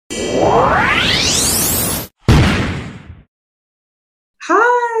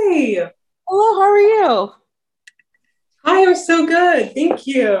Hi. Hello, how are you? Hi, I'm so good. Thank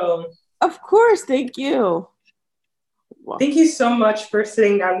you. Of course, thank you. Well, Thank you so much for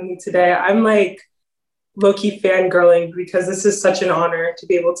sitting down with me today. I'm like low-key fangirling because this is such an honor to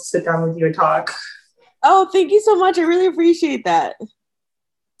be able to sit down with you and talk. oh, thank you so much. I really appreciate that.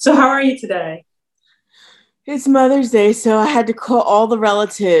 So how are you today? It's Mother's Day, so I had to call all the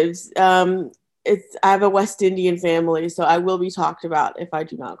relatives. I have a West Indian family, so I will be talked about if I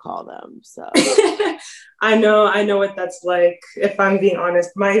do not call them. So, I know what that's like, if I'm being honest.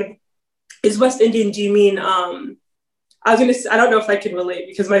 My is West Indian, do you mean I don't know if I can relate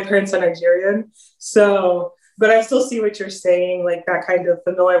because my parents are Nigerian. So, but I still see what you're saying, like that kind of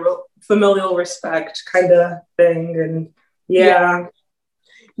familial respect kind of thing. And yeah, yeah.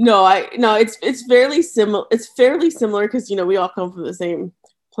 no, I no, it's fairly similar. It's fairly similar because we all come from the same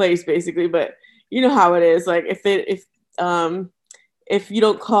place basically, but you know how it is. Like um if you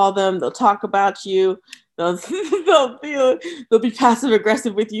don't call them, they'll talk about you. They'll they'll be passive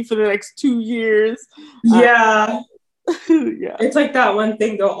aggressive with you for the next 2 years. Uh, Yeah. yeah, It's like that one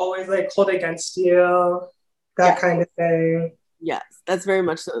thing they'll always like hold against you, yeah, that kind of thing. yes, that's very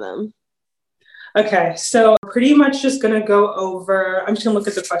much so them. Okay, so pretty much just gonna go over, I'm just gonna look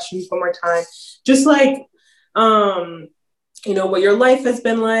at the questions one more time. Just like, um, what your life has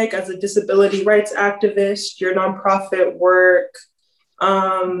been like as a disability rights activist, your nonprofit work,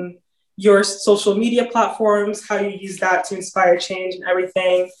 um, your social media platforms, how you use that to inspire change and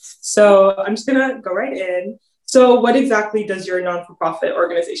everything. So I'm just gonna go right in. So what exactly does your non-for-profit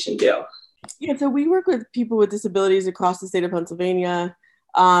organization do? Yeah, so we work with people with disabilities across the state of Pennsylvania,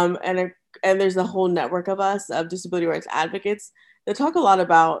 and there's a whole network of us of disability rights advocates that talk a lot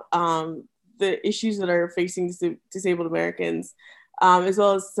about the issues that are facing disabled Americans, as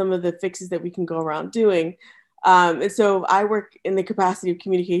well as some of the fixes that we can go around doing. And so I work in the capacity of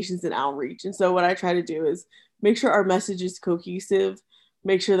communications and outreach. And so what I try to do is make sure our message is cohesive,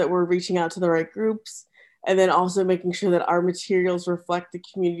 make sure that we're reaching out to the right groups, and then also making sure that our materials reflect the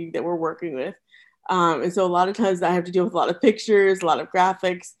community that we're working with. And so a lot of times I have to deal with a lot of pictures, a lot of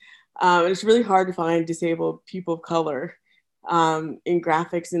graphics, and it's really hard to find disabled people of color in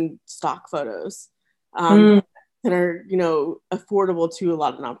graphics and stock photos um, Mm, that are, affordable to a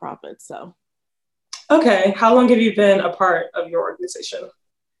lot of nonprofits. So okay, how long have you been a part of your organization?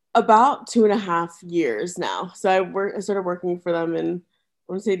 about 2.5 years now. So I started working for them in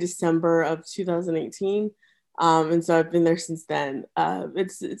I want to say December of 2018. And so I've been there since then.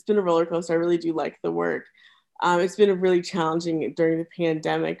 It's been a roller coaster. I really do like the work. It's been really challenging during the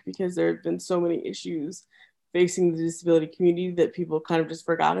pandemic because there have been so many issues facing the disability community that people kind of just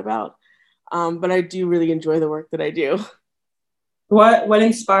forgot about. But I do really enjoy the work that I do. What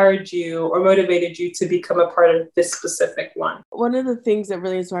inspired you or motivated you to become a part of this specific one? One of the things that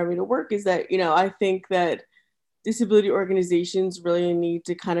really inspired me to work is that, I think that disability organizations really need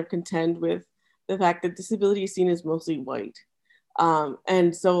to kind of contend with the fact that disability is seen as mostly white.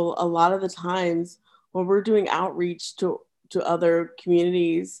 And so a lot of the times when we're doing outreach to other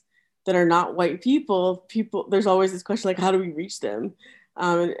communities that are not white people, there's always this question like, how do we reach them?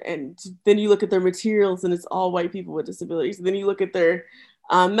 And then you look at their materials and it's all white people with disabilities. And then you look at their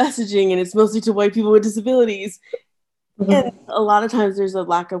messaging and it's mostly to white people with disabilities. And Mhm. a lot of times there's a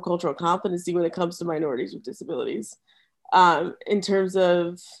lack of cultural competency when it comes to minorities with disabilities. In terms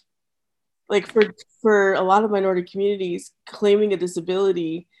of like for a lot of minority communities, claiming a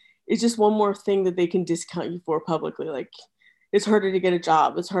disability is just one more thing that they can discount you for publicly. Like it's harder to get a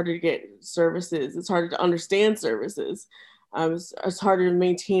job, it's harder to get services, it's harder to understand services, it's harder to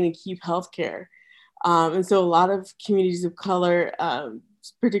maintain and keep healthcare. And so a lot of communities of color,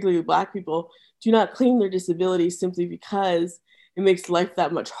 particularly Black people, do not claim their disabilities simply because it makes life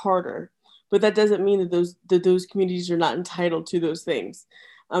that much harder. But that doesn't mean that those communities are not entitled to those things.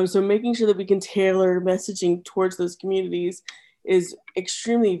 So making sure that we can tailor messaging towards those communities is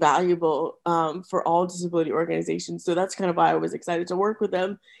extremely valuable for all disability organizations. So that's kind of why I was excited to work with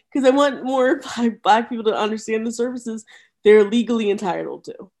them because I want more Black people to understand the services they're legally entitled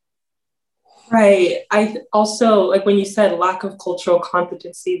to. Right. I also, like when you said lack of cultural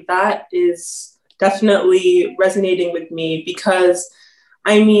competency, that is definitely resonating with me because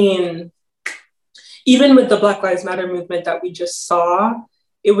I mean, even with the Black Lives Matter movement that we just saw,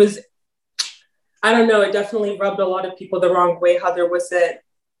 it was, I don't know, it definitely rubbed a lot of people the wrong way how there wasn't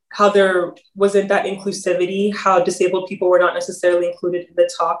that inclusivity, how disabled people were not necessarily included in the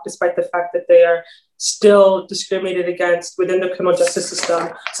talk, despite the fact that they are still discriminated against within the criminal justice system.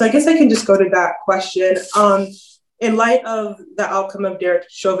 So I guess I can just go to that question. In light of the outcome of Derek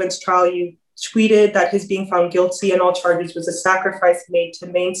Chauvin's trial, you tweeted that his being found guilty on all charges was a sacrifice made to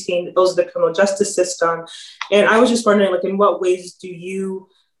maintain the ills of the criminal justice system. And I was just wondering, like, in what ways do you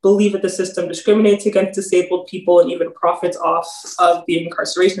believe that the system discriminates against disabled people and even profits off of the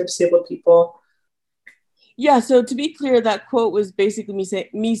incarceration of disabled people? Yeah, so to be clear, that quote was basically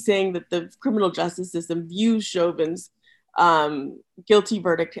me saying that the criminal justice system views Chauvin's guilty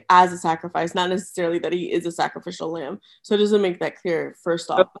verdict as a sacrifice, not necessarily that he is a sacrificial lamb. So it doesn't make that clear, first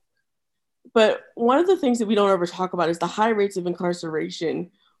off. But one of the things that we don't ever talk about is the high rates of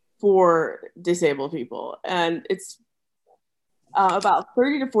incarceration for disabled people. And it's about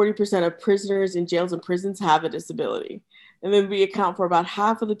 30 to 40% of prisoners in jails and prisons have a disability. And then we account for about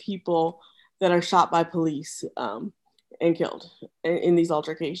half of the people that are shot by police and killed in these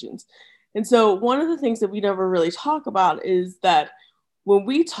altercations. And so one of the things that we never really talk about is that when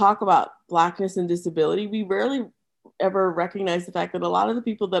we talk about Blackness and disability, we rarely ever recognize the fact that a lot of the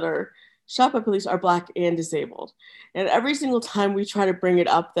people that are shot by police are Black and disabled. And every single time we try to bring it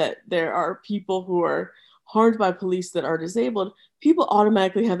up that there are people who are harmed by police that are disabled, people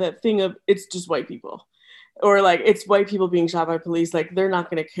automatically have that thing of it's just white people, or like it's white people being shot by police. Like they're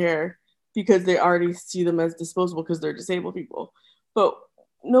not going to care because they already see them as disposable because they're disabled people. But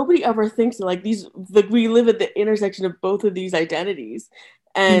nobody ever thinks that like these, like we live at the intersection of both of these identities.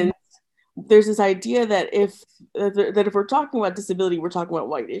 And there's this idea that if we're talking about disability, we're talking about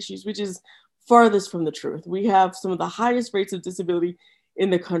white issues, which is farthest from the truth. We have some of the highest rates of disability in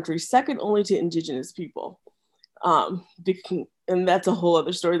the country, second only to Indigenous people. And that's a whole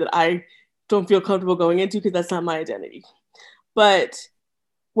other story that I don't feel comfortable going into because that's not my identity. But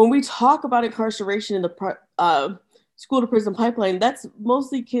when we talk about incarceration in the school to prison pipeline, that's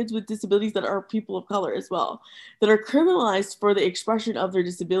mostly kids with disabilities that are people of color as well, that are criminalized for the expression of their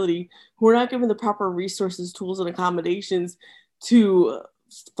disability, who are not given the proper resources, tools, and accommodations to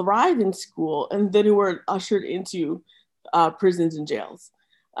thrive in school, and then who are ushered into prisons and jails.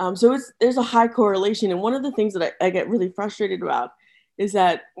 So there's a high correlation. And one of the things that I get really frustrated about is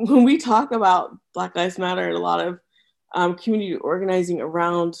that when we talk about Black Lives Matter and a lot of community organizing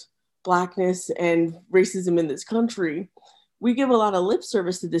around Blackness and racism in this country, we give a lot of lip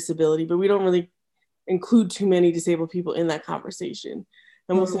service to disability, but we don't really include too many disabled people in that conversation.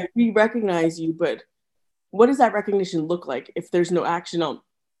 And we'll say, we recognize you, but what does that recognition look like if there's no action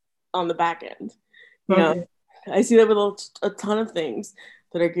on the back end? You know, I see that with a ton of things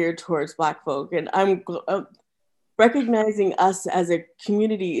that are geared towards Black folk. And I'm recognizing us as a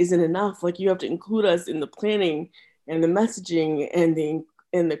community isn't enough. Like you have to include us in the planning and the messaging and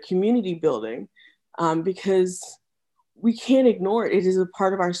the community building, because we can't ignore it. It is a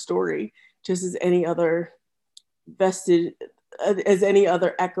part of our story, just as any other any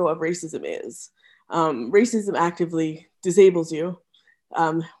other echo of racism is. Racism actively disables you,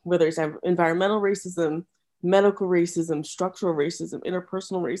 whether it's environmental racism, medical racism, structural racism,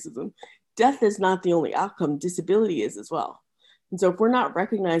 interpersonal racism. Death is not the only outcome, disability is as well. And so if we're not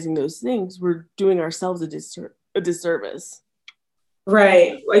recognizing those things, we're doing ourselves a disservice.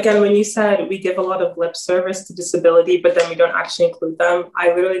 Right. Again, when you said we give a lot of lip service to disability, but then we don't actually include them,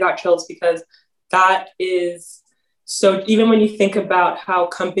 I literally got chills because that is so, even when you think about how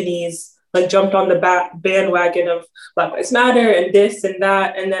companies like jumped on the bandwagon of Black Lives Matter and this and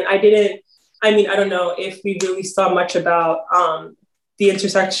that, and then I don't know if we really saw much about the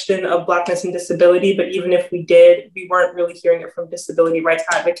intersection of Blackness and disability, but even if we did, we weren't really hearing it from disability rights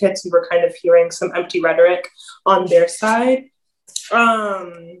advocates. We were kind of hearing some empty rhetoric on their side.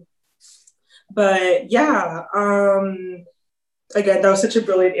 But yeah, again, that was such a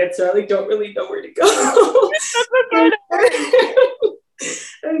brilliant answer. I like don't really know where to go.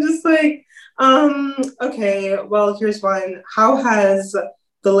 I'm just like, okay, well, here's one. How has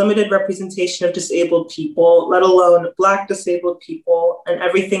the limited representation of disabled people, let alone Black disabled people, and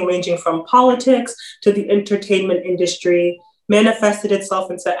everything ranging from politics to the entertainment industry, manifested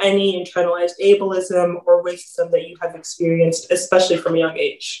itself into any internalized ableism or racism that you have experienced, especially from a young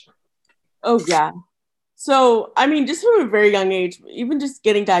age? Oh, yeah. So, I mean, just from a very young age, even just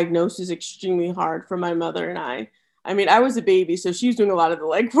getting diagnosed is extremely hard for my mother and I. I mean, I was a baby, so she was doing a lot of the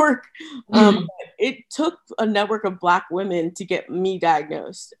legwork. It took a network of Black women to get me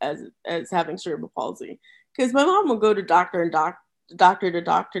diagnosed as having cerebral palsy, because my mom would go to doctor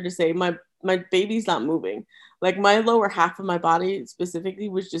to say my baby's not moving. Like my lower half of my body specifically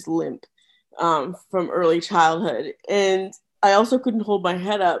was just limp from early childhood, and I also couldn't hold my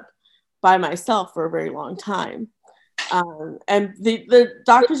head up by myself for a very long time. And the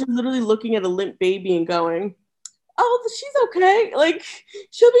doctors are literally looking at a limp baby and going, oh, she's okay. Like,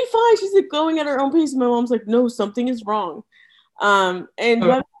 she'll be fine. She's like going at her own pace. And my mom's like, no, something is wrong. And you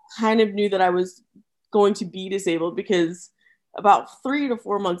have kind of knew that I was going to be disabled because about 3 to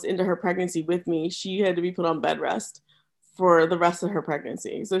 4 months into her pregnancy with me, she had to be put on bed rest for the rest of her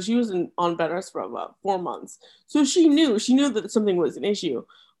pregnancy. So she was on bed rest for about 4 months. So she knew that something was an issue,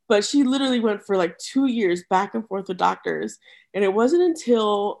 but she literally went for like 2 years back and forth with doctors. And it wasn't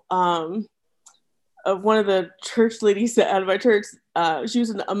until one of the church ladies out of my church, she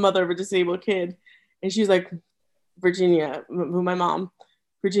was a mother of a disabled kid. And she was like, Virginia, my mom,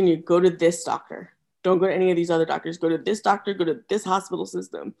 Virginia, go to this doctor. Don't go to any of these other doctors. Go to this doctor, go to this hospital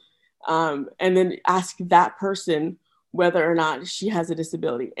system. And then ask that person whether or not she has a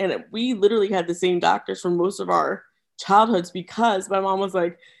disability. And we literally had the same doctors for most of our childhoods because my mom was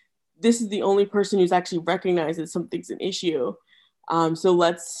like, this is the only person who's actually recognized that something's an issue. So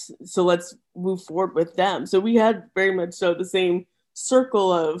let's move forward with them. So we had very much so the same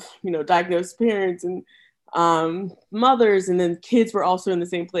circle of, diagnosed parents and mothers, and then kids were also in the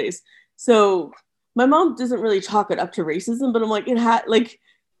same place. So my mom doesn't really chalk it up to racism, but I'm like,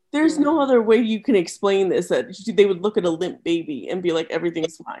 there's no other way you can explain this, that they would look at a limp baby and be like,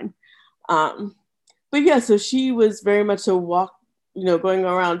 everything's fine. But yeah, so she was very much so going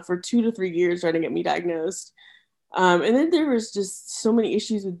around for 2 to 3 years trying to get me diagnosed. And then there was just so many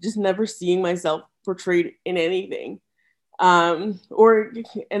issues with just never seeing myself portrayed in anything. And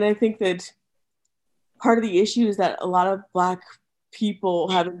I think that part of the issue is that a lot of Black people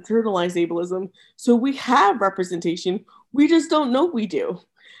have internalized ableism. So we have representation, we just don't know we do.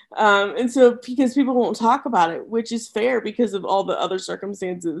 And so because people won't talk about it, which is fair because of all the other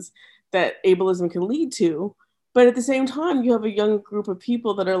circumstances that ableism can lead to. But at the same time, you have a young group of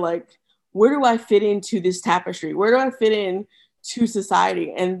people that are like, where do I fit into this tapestry? Where do I fit in to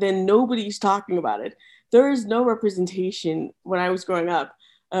society? And then nobody's talking about it. There is no representation when I was growing up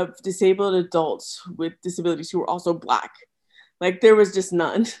of disabled adults with disabilities who were also Black. Like there was just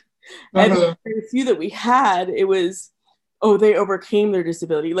none. And the few that we had, it was, they overcame their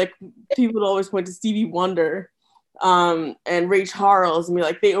disability. Like people would always point to Stevie Wonder and Ray Charles and be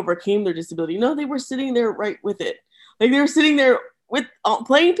like, they overcame their disability. No, they were sitting there right with it. Like they were sitting there with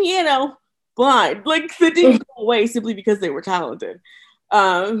playing piano, blind. Like they didn't go away simply because they were talented.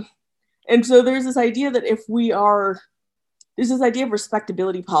 And so there's this idea that there's this idea of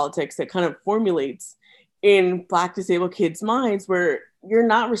respectability politics that kind of formulates in Black disabled kids' minds where you're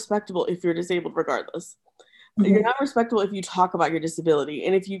not respectable if you're disabled regardless. Mm-hmm. You're not respectable if you talk about your disability.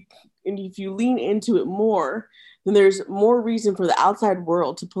 And if you lean into it more, then there's more reason for the outside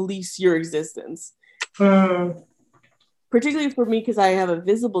world to police your existence. Particularly for me, because I have a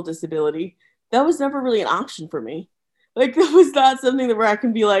visible disability, that was never really an option for me. Like that was not something where I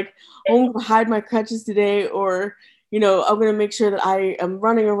can be like, I'm going to hide my crutches today, or I'm going to make sure that I am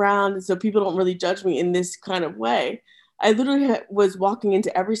running around and so people don't really judge me in this kind of way. I literally was walking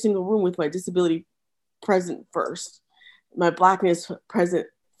into every single room with my disability present first, my Blackness present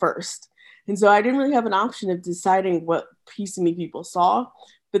first. And so I didn't really have an option of deciding what piece of me people saw.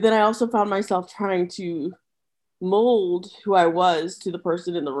 But then I also found myself trying to mold who I was to the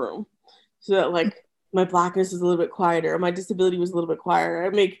person in the room. So that like my Blackness is a little bit quieter, my disability was a little bit quieter. I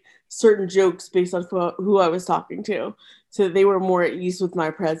make certain jokes based on who I was talking to, so that they were more at ease with my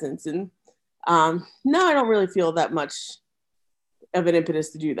presence. And now I don't really feel that much of an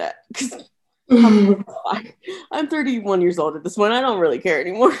impetus to do that. I'm 31 years old at this point. I don't really care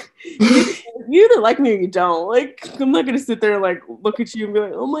anymore. You either like me or you don't. Like, I'm not gonna sit there and like look at you and be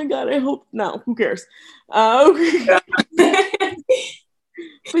like, oh my God, I hope no, who cares? But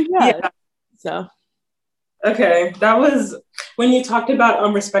yeah. So okay, that was when you talked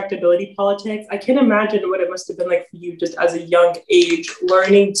about respectability politics. I can't imagine what it must have been like for you just as a young age,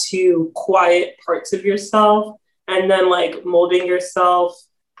 learning to quiet parts of yourself and then like molding yourself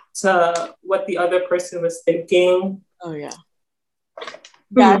to what the other person was thinking. Oh yeah.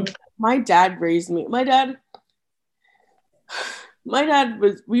 My dad raised me. My dad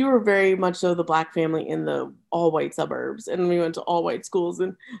we were very much so the Black family in the all white suburbs, and we went to all white schools.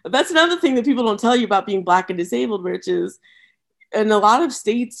 And that's another thing that people don't tell you about being Black and disabled, which is in a lot of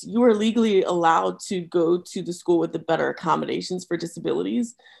states, you are legally allowed to go to the school with the better accommodations for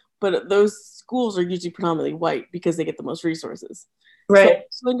disabilities, but those schools are usually predominantly white because they get the most resources. Right.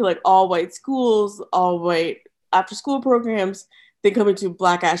 So going to like all white schools, all white after school programs, then coming to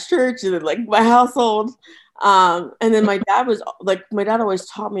Black ass church, and then like my household. And then my dad always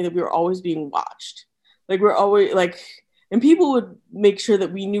taught me that we were always being watched. Like we're always like, and people would make sure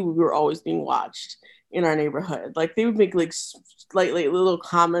that we knew we were always being watched in our neighborhood. Like they would make like slightly little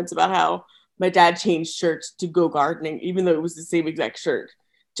comments about how my dad changed shirts to go gardening, even though it was the same exact shirt.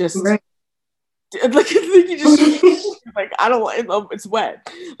 Just right. Like you just Like, I don't like, it's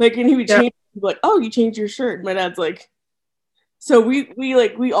wet. Like, and he would change, like, oh, you changed your shirt. My dad's like, so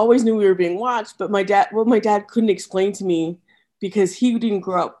we always knew we were being watched, but my dad couldn't explain to me, because he didn't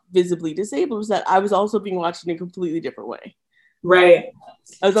grow up visibly disabled, was that I was also being watched in a completely different way. Right.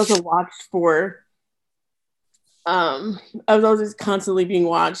 I was also watched for, I was always constantly being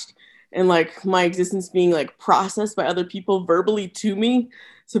watched, and like my existence being like processed by other people verbally to me.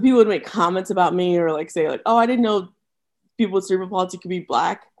 So people would make comments about me, or like say like, oh, I didn't know people with cerebral palsy could be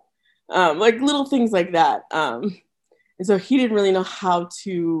Black. Like little things like that. And so he didn't really know how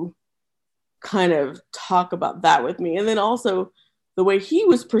to kind of talk about that with me. And then also the way he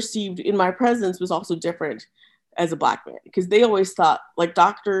was perceived in my presence was also different as a Black man, because they always thought, like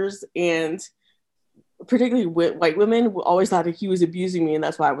doctors and particularly white women always thought that he was abusing me, and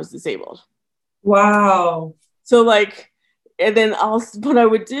that's why I was disabled. Wow. So like, and then also what I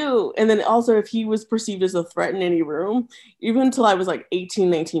would do, and then also if he was perceived as a threat in any room, even until I was like 18,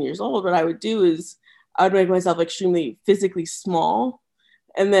 19 years old, what I would do is I would make myself extremely physically small,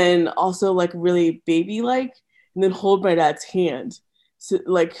 and then also like really baby-like, and then hold my dad's hand. So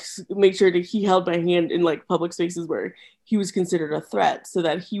like make sure that he held my hand in like public spaces where he was considered a threat, so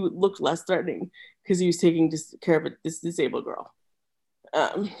that he would look less threatening, because he was taking care of this disabled girl.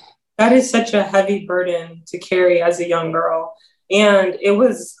 That is such a heavy burden to carry as a young girl. And it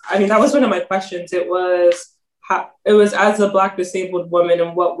was, I mean, that was one of my questions. It was as a Black disabled woman,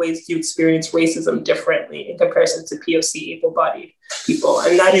 in what ways do you experience racism differently in comparison to POC able-bodied people?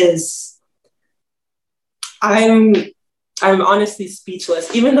 And that is, I'm honestly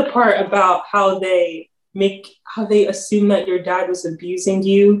speechless. Even the part about how they assume that your dad was abusing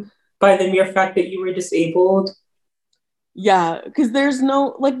you by the mere fact that you were disabled. Yeah, because there's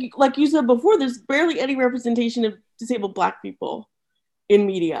no, like you said before, there's barely any representation of disabled Black people in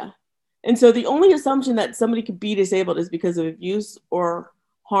media. And so the only assumption that somebody could be disabled is because of abuse or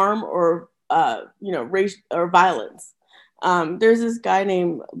harm or race or violence. There's this guy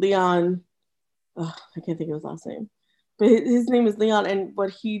named Leon, I can't think of his last name, but his name is Leon, and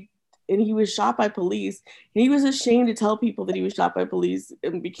he was shot by police, and he was ashamed to tell people that he was shot by police,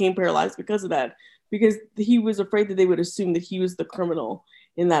 and became paralyzed because of that, because he was afraid that they would assume that he was the criminal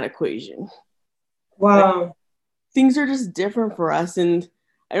in that equation. Wow. Like, things are just different for us, and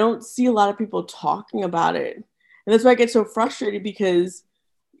I don't see a lot of people talking about it. And that's why I get so frustrated, because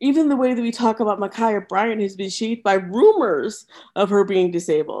even the way that we talk about Ma'Khia Bryant has been shaped by rumors of her being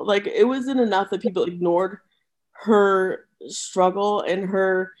disabled. Like, it wasn't enough that people ignored her struggle and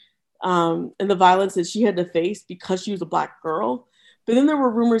her and the violence that she had to face because she was a Black girl. But then there were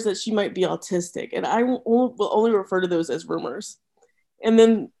rumors that she might be autistic, and I will only refer to those as rumors. And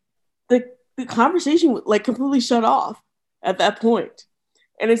then the conversation like completely shut off at that point.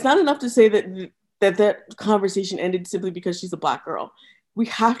 And it's not enough to say that conversation ended simply because she's a Black girl. We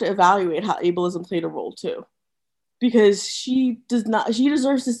have to evaluate how ableism played a role too, because she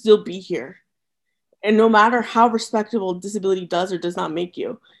deserves to still be here. And no matter how respectable disability does or does not make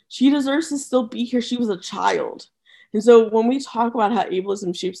you, she deserves to still be here. She was a child. And so when we talk about how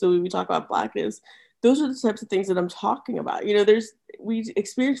ableism shapes the way we talk about Blackness, those are the types of things that I'm talking about. We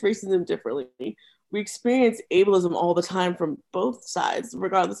experience racism differently. We experience ableism all the time from both sides,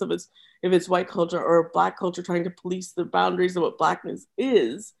 regardless of if it's white culture or Black culture trying to police the boundaries of what Blackness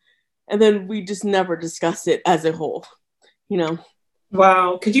is. And then we just never discuss it as a whole,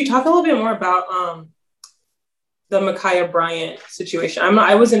 Wow. Could you talk a little bit more about the Ma'Khia Bryant situation?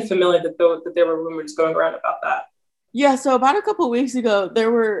 I wasn't familiar that there were rumors going around about that. Yeah, so about a couple of weeks ago,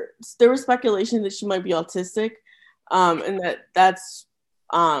 there was speculation that she might be autistic, and that's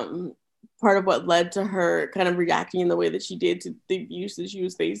part of what led to her kind of reacting in the way that she did to the abuse that she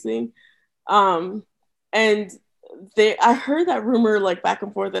was facing. And I heard that rumor like back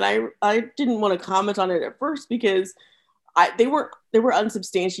and forth, and I didn't want to comment on it at first, because they were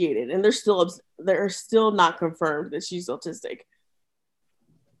unsubstantiated, and they're still not confirmed that she's autistic.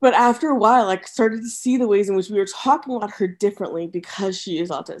 But after a while, I started to see the ways in which we were talking about her differently because she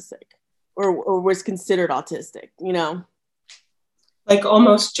is autistic, or was considered autistic, Like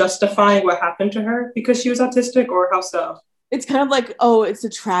almost justifying what happened to her because she was autistic, or how so? It's kind of like, oh, it's a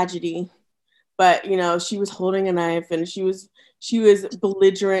tragedy, but she was holding a knife, and she was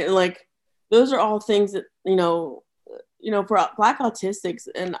belligerent, and like those are all things that for Black autistics,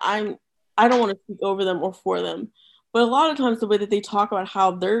 and I don't want to speak over them or for them, but a lot of times the way that they talk about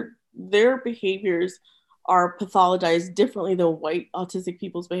how their behaviors are pathologized differently than white autistic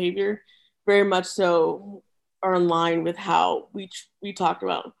people's behavior, very much so are in line with how we talked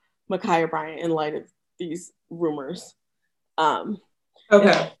about Ma'Khia Bryant in light of these rumors. Okay.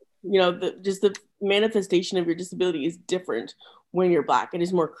 And, manifestation of your disability is different when you're Black. It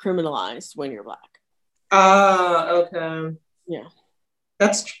is more criminalized when you're Black. Okay. Yeah.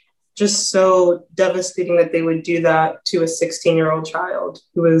 That's just so devastating that they would do that to a 16-year-old child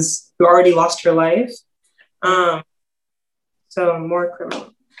who already lost her life. So more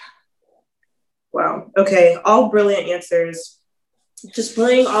criminal. Wow. Okay. All brilliant answers. Just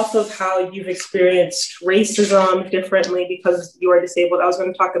playing off of how you've experienced racism differently because you are disabled, I was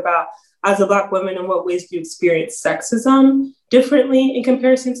going to talk about, as a Black woman, in what ways do you experience sexism differently in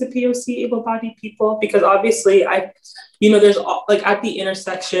comparison to POC able-bodied people? Because obviously, there's like at the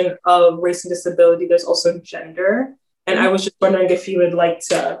intersection of race and disability, there's also gender. And I was just wondering if you would like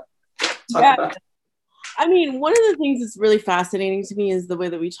to talk about that. I mean, one of the things that's really fascinating to me is the way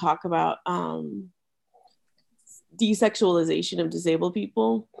that we talk about desexualization of disabled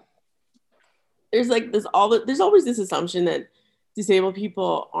people. There's always this assumption that disabled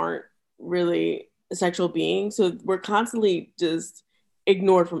people aren't really a sexual being, so we're constantly just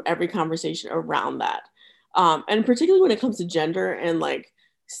ignored from every conversation around that, and particularly when it comes to gender and like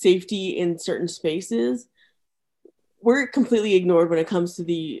safety in certain spaces, we're completely ignored when it comes to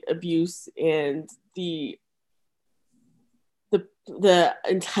the abuse and the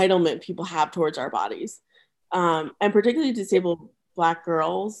entitlement people have towards our bodies, and particularly disabled Black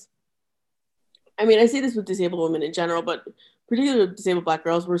girls. I mean, I say this with disabled women in general, but particularly with disabled Black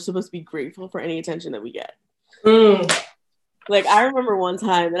girls, we're supposed to be grateful for any attention that we get. Like, I remember one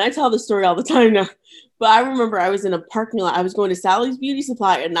time, and I tell this story all the time now, but I remember I was in a parking lot. I was going to Sally's Beauty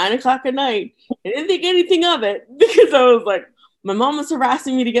Supply at 9:00 at night. I didn't think anything of it because I was like, my mom was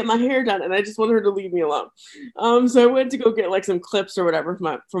harassing me to get my hair done, and I just wanted her to leave me alone. So I went to go get like some clips or whatever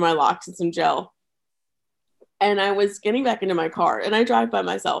for my locks and some gel. And I was getting back into my car, and I drive by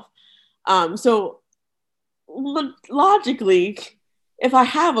myself. So logically, if I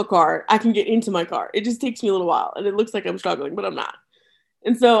have a car, I can get into my car. It just takes me a little while, and it looks like I'm struggling, but I'm not.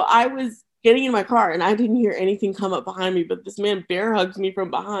 And so I was getting in my car, and I didn't hear anything come up behind me, but this man bear hugs me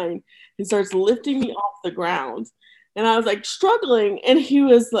from behind and starts lifting me off the ground. And I was like struggling, and he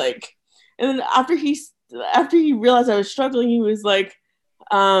was like, and then after he realized I was struggling, he was like,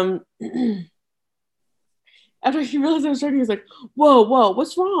 after he realized I was struggling, he was like, whoa,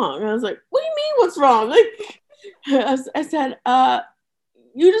 what's wrong? And I was like, what do you mean what's wrong? Like, I said,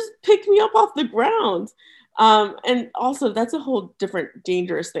 you just picked me up off the ground. And also that's a whole different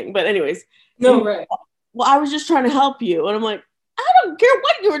dangerous thing. But anyways. No, right. Well, I was just trying to help you. And I'm like, I don't care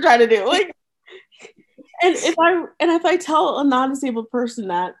what you were trying to do. Like, and if I tell a non-disabled person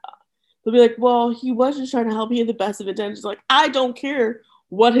that, they'll be like, well, he was just trying to help. He had the best of intentions. Like, I don't care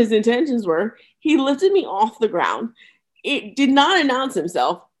what his intentions were. He lifted me off the ground. It did not announce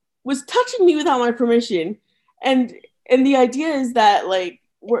himself, was touching me without my permission. And the idea is that, like,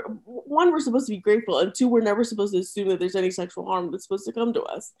 we're supposed to be grateful, and two, we're never supposed to assume that there's any sexual harm that's supposed to come to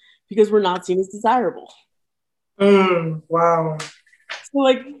us because we're not seen as desirable. Wow.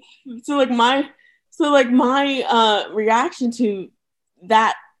 So my reaction to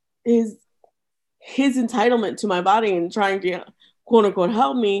that is his entitlement to my body and trying to quote unquote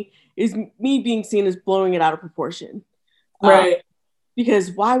help me is me being seen as blowing it out of proportion. Right.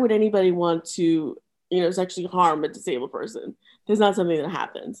 Because why would anybody want to, sexually harm a disabled person? That's not something that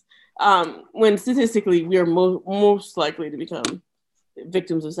happens. When statistically we are most likely to become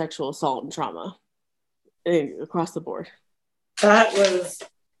victims of sexual assault and trauma across the board. That was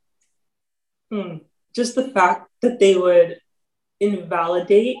just the fact that they would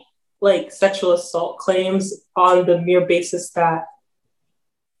invalidate like sexual assault claims on the mere basis that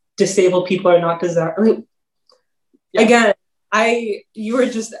disabled people are not desirable. Yeah. Again, you were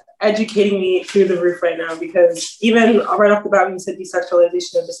just educating me through the roof right now, because even right off the bat when you said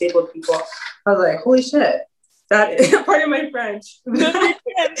desexualization of disabled people, I was like, holy shit, that is part of my French.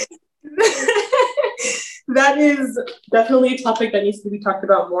 That is definitely a topic that needs to be talked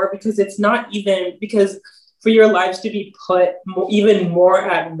about more, because it's not even, because for your lives to be put even more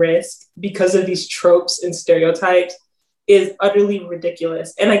at risk because of these tropes and stereotypes is utterly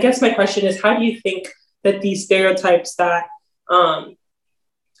ridiculous. And I guess my question is, how do you think that these stereotypes that, how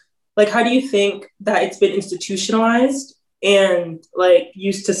do you think that it's been institutionalized and like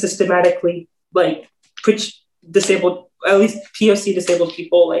used to systematically like put disabled, at least POC disabled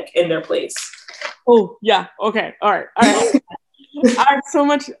people like in their place? Oh yeah. Okay. All right. I have so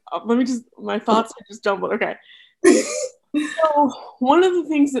much. My thoughts are just jumbled. Okay. So one of the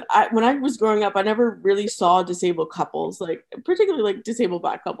things that when I was growing up, I never really saw disabled couples, like particularly like disabled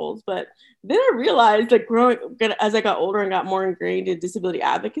Black couples. But then I realized, like as I got older and got more ingrained in disability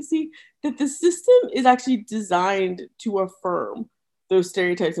advocacy, that the system is actually designed to affirm those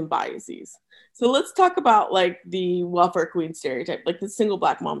stereotypes and biases. So let's talk about like the welfare queen stereotype, like the single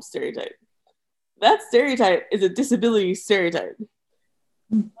Black mom stereotype. That stereotype is a disability stereotype.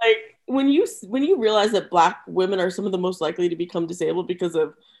 Like when you realize that Black women are some of the most likely to become disabled because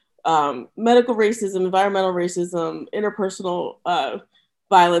of medical racism, environmental racism, interpersonal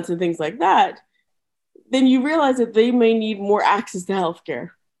violence, and things like that, then you realize that they may need more access to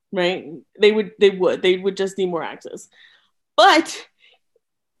healthcare, right? They would just need more access. But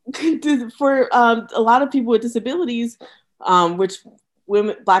for a lot of people with disabilities, which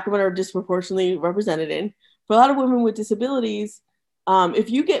Black women are disproportionately represented in, for a lot of women with disabilities, if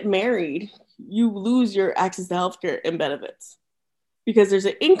you get married, you lose your access to healthcare and benefits because there's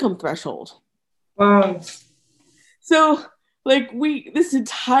an income threshold. Wow. So like this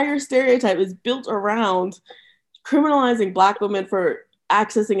entire stereotype is built around criminalizing Black women for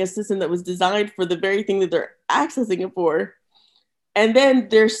accessing a system that was designed for the very thing that they're accessing it for. And then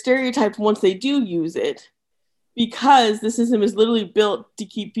they're stereotyped once they do use it, because the system is literally built to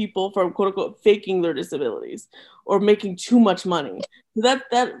keep people from quote unquote faking their disabilities or making too much money. So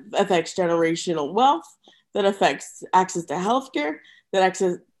that affects generational wealth, that affects access to healthcare, that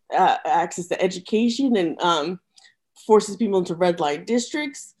access to education, and forces people into red light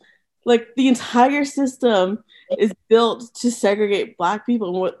districts. Like the entire system is built to segregate Black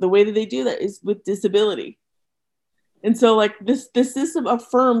people, and the way that they do that is with disability. And so like this system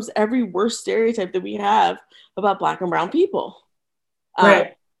affirms every worst stereotype that we have about Black and brown people.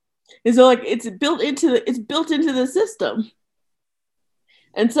 Right. And so like it's built into the system.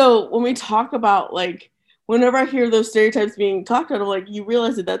 And so when we talk about like, whenever I hear those stereotypes being talked about, like you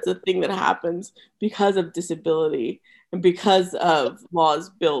realize that that's a thing that happens because of disability and because of laws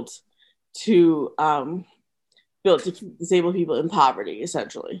built to keep disabled people in poverty,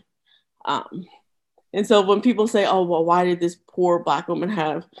 essentially. And so when people say, "Oh, well, why did this poor Black woman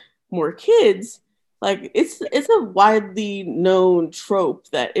have more kids?" Like it's a widely known trope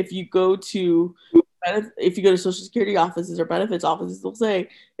that if you go to Social Security offices or benefits offices, they'll say,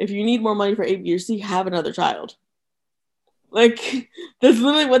 if you need more money for A, B, or C, have another child. Like that's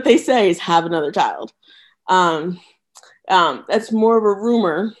literally what they say, is have another child. That's more of a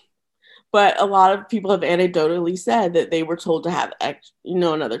rumor, but a lot of people have anecdotally said that they were told to have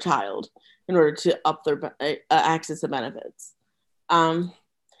another child in order to up their access to benefits.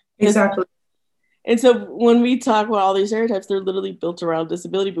 Exactly. And so when we talk about all these stereotypes, they're literally built around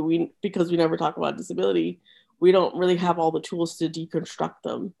disability, but because we never talk about disability, we don't really have all the tools to deconstruct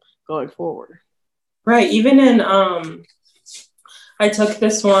them going forward. Right. Even in I took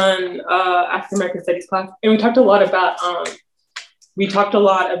this one African American Studies class, and we talked a lot about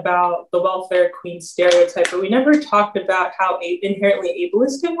the welfare queen stereotype, but we never talked about how inherently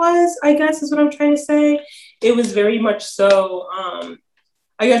ableist it was, I guess is what I'm trying to say. It was very much so,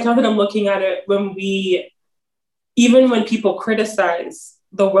 I guess now that I'm looking at it, when people criticize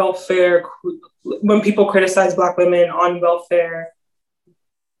the welfare, when people criticize Black women on welfare,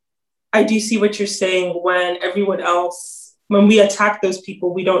 I do see what you're saying. When we attack those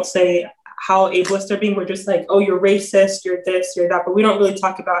people, we don't say how ableist they're being. We're just like, oh, you're racist, you're this, you're that. But we don't really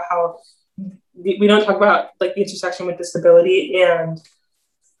talk about like the intersection with disability. And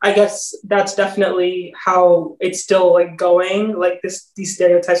I guess that's definitely how it's still like going, like these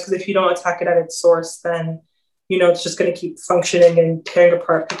stereotypes. Because if you don't attack it at its source, then it's just going to keep functioning and tearing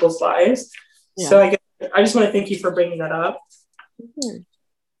apart people's lives. Yeah. So I just want to thank you for bringing that up. Mm-hmm.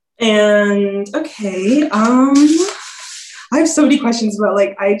 And okay, I have so many questions, but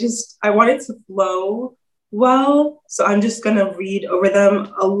like I want it to flow well, so I'm just gonna read over them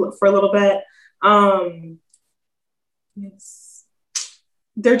for a little bit.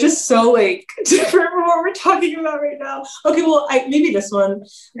 They're just so like different from what we're talking about right now. Okay, well, maybe this one.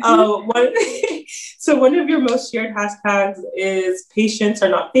 So one of your most shared hashtags is "Patients are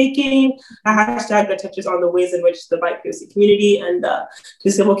not faking," a hashtag that touches on the ways in which the BIPOC community and the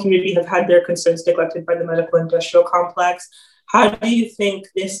disabled community have had their concerns neglected by the medical industrial complex. How do you think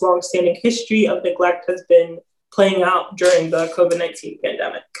this longstanding history of neglect has been playing out during the COVID-19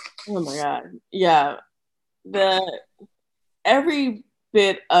 pandemic? Oh my God, yeah, every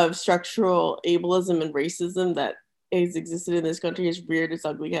bit of structural ableism and racism that has existed in this country has reared its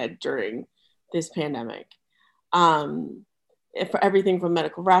ugly head during this pandemic. For everything from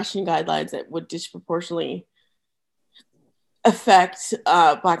medical rationing guidelines that would disproportionately affect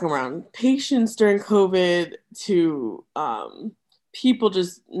Black and brown patients during COVID, to people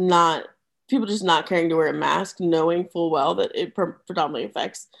just not caring to wear a mask, knowing full well that it predominantly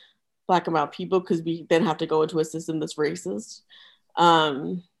affects Black and brown people, because we then have to go into a system that's racist.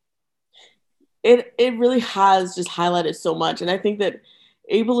 It really has just highlighted so much. And I think that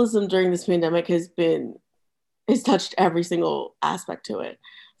ableism during this pandemic has touched every single aspect to it,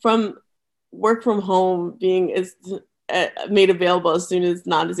 from work from home being made available as soon as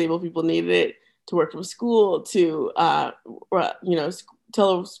non-disabled people needed it, to work from school, to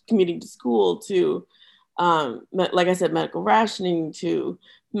telecommuting to school, to like I said, medical rationing, to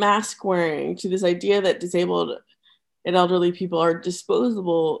mask wearing, to this idea that disabled and elderly people are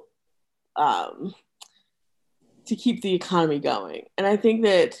disposable to keep the economy going. And I think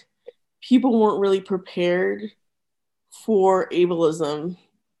that people weren't really prepared for ableism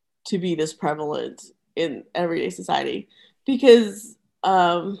to be this prevalent in everyday society, because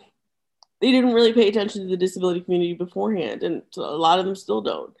they didn't really pay attention to the disability community beforehand, and a lot of them still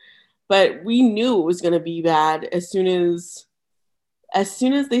don't. But we knew it was going to be bad as soon as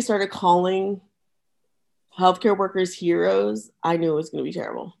they started calling healthcare workers heroes. I knew it was going to be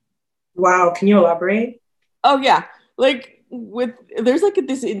terrible. Wow, can you elaborate? Oh yeah, like there's like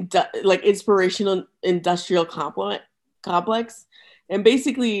this inspirational industrial complex, and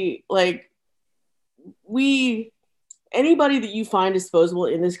basically like anybody that you find disposable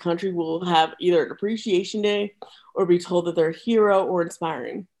in this country will have either an appreciation day or be told that they're a hero or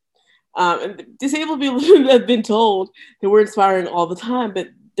inspiring. And disabled people have been told that we're inspiring all the time, but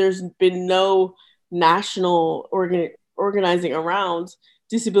there's been no national organizing around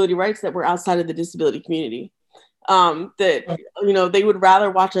disability rights that were outside of the disability community. That, you know, they would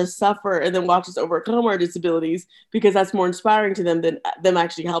rather watch us suffer and then watch us overcome our disabilities, because that's more inspiring to them than them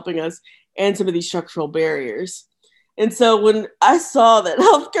actually helping us and some of these structural barriers. And so when I saw that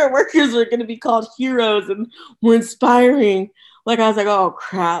healthcare workers were going to be called heroes and were inspiring, like I was like, oh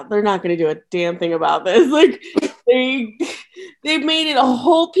crap, they're not going to do a damn thing about this. Like they made it a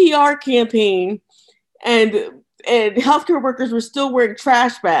whole PR campaign, and healthcare workers were still wearing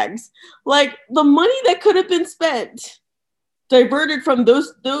trash bags. Like the money that could have been spent diverted from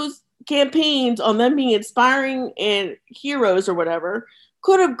those campaigns on them being inspiring and heroes or whatever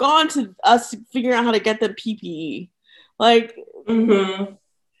could have gone to us figuring out how to get them PPE. Like there's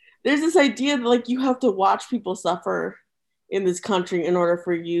this idea that like you have to watch people suffer in this country in order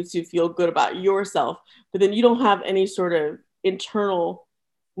for you to feel good about yourself, but then you don't have any sort of internal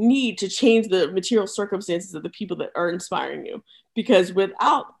need to change the material circumstances of the people that are inspiring you, because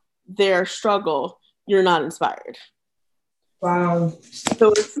without their struggle, you're not inspired. Wow.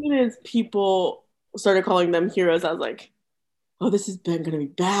 So as soon as people started calling them heroes, I was like, oh, this has been going to be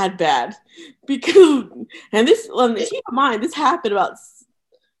bad. Because, and this, keep in mind, this happened about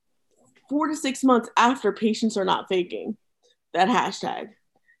 4 to 6 months after patients are not faking that hashtag.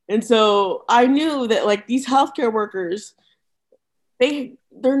 And so I knew that like these healthcare workers,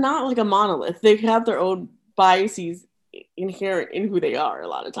 they're not like a monolith. They have their own biases inherent in who they are a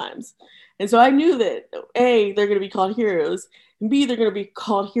lot of times. And so I knew that A, they're going to be called heroes, and B, they're going to be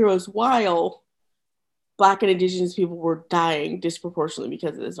called heroes while Black and Indigenous people were dying disproportionately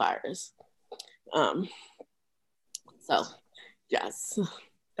because of this virus. So, yes.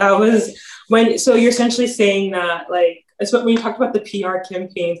 That was so you're essentially saying that, like, it's what when you talked about the PR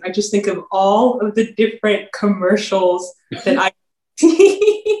campaigns, I just think of all of the different commercials that I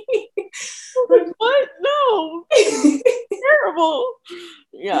like, what? No. Terrible.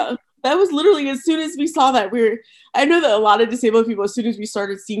 Yeah. That was literally as soon as we saw that, I know that a lot of disabled people, as soon as we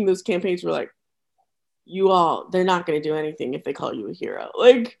started seeing those campaigns, were like, they're not going to do anything if they call you a hero.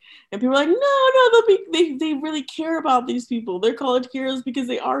 Like, and people are like, no, they really care about these people. They're called heroes because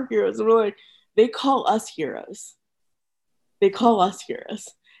they are heroes. And we're like, they call us heroes. They call us heroes.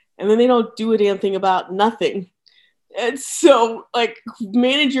 And then they don't do a damn thing about nothing. And so, like,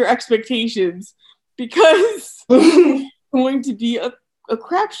 manage your expectations, because it's going to be a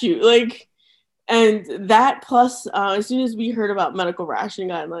crapshoot. Like, and that plus, as soon as we heard about medical rationing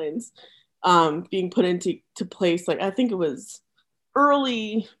guidelines being put into place, like, I think it was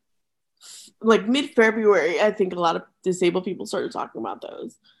early, like mid-February, I think a lot of disabled people started talking about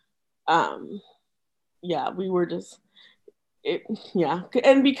those. Yeah, we were just,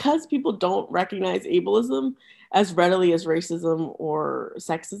 and because people don't recognize ableism as readily as racism or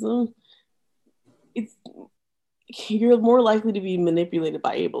sexism, you're more likely to be manipulated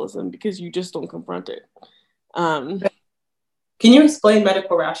by ableism because you just don't confront it. Can you explain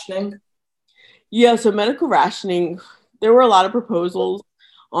medical rationing? Yeah, so medical rationing, there were a lot of proposals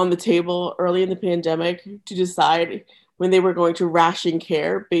on the table early in the pandemic to decide when they were going to ration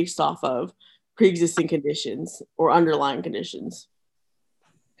care based off of pre-existing conditions or underlying conditions.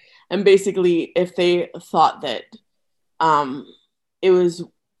 And basically, if they thought that it was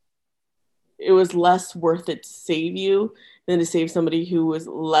less worth it to save you than to save somebody who's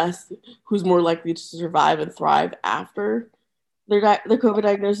more likely to survive and thrive after their COVID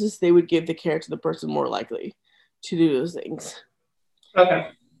diagnosis, they would give the care to the person more likely to do those things. Okay.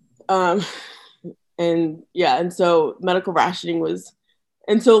 And yeah, and so medical rationing was,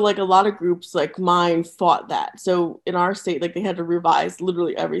 and so like a lot of groups like mine fought that. So in our state, like they had to revise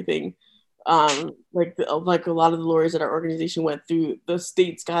literally everything. Like a lot of the lawyers at our organization went through the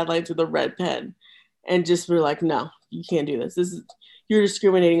state's guidelines with a red pen, and just were like, no, you can't do this. This is, you're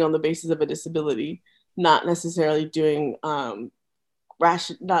discriminating on the basis of a disability, not necessarily doing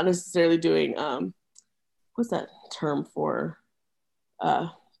not necessarily doing what's that term for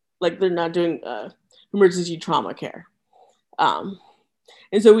like they're not doing emergency trauma care. And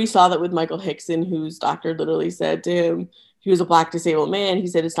so we saw that with Michael Hickson, whose doctor literally said to him, he was a Black disabled man, he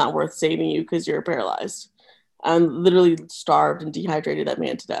said, it's not worth saving you because you're paralyzed. And literally starved and dehydrated that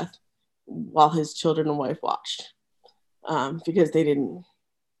man to death while his children and wife watched, because they didn't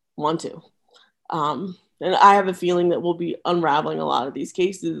want to. And I have a feeling that we'll be unraveling a lot of these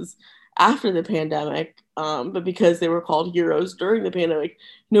cases after the pandemic, but because they were called heroes during the pandemic,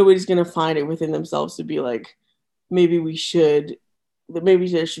 nobody's going to find it within themselves to be like, maybe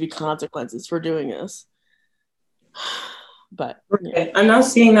there should be consequences for doing this. But yeah. I'm now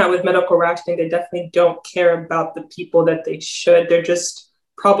seeing that with medical rationing, they definitely don't care about the people that they should. They're just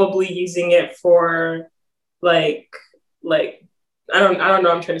probably using it for like I don't know what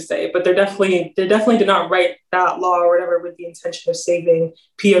I'm trying to say, but they definitely did not write that law or whatever with the intention of saving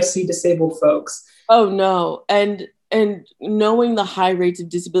POC disabled folks. Oh no. And knowing the high rates of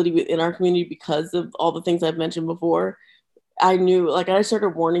disability within our community because of all the things I've mentioned before, I knew, like, I started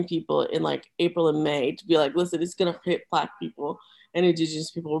warning people in like April and May to be like, listen, it's going to hit Black people and Indigenous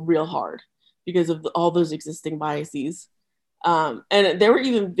people real hard because of all those existing biases. And there were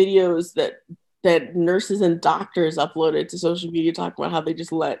even videos that nurses and doctors uploaded to social media talking about how they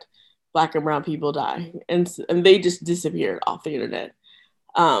just let Black and brown people die, and they just disappeared off the internet.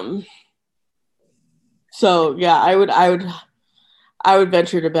 So yeah, I would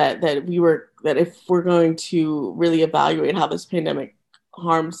venture to bet that if we're going to really evaluate how this pandemic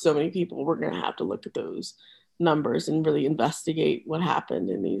harmed so many people, we're going to have to look at those numbers and really investigate what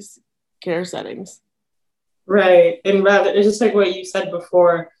happened in these care settings. Right. And rather, it's just like what you said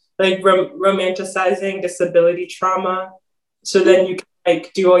before, like romanticizing disability trauma. So then you can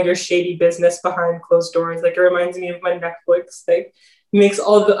like do all your shady business behind closed doors. Like it reminds me of my Netflix, like makes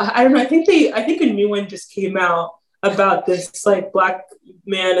all the, I don't know, I think a new one just came out about this like Black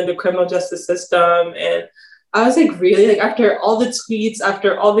man in the criminal justice system. And I was like, really? Like after all the tweets,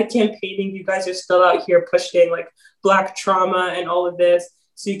 after all the campaigning, you guys are still out here pushing like Black trauma and all of this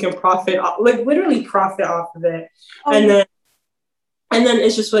so you can profit, like literally profit off of it. And then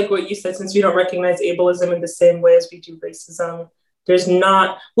it's just like what you said, since we don't recognize ableism in the same way as we do racism, there's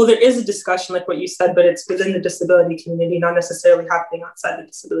not, well, there is a discussion like what you said, but it's within the disability community, not necessarily happening outside the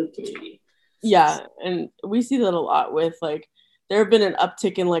disability community. Yeah, and we see that a lot with like, there have been an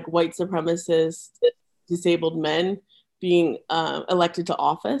uptick in like white supremacist disabled men being elected to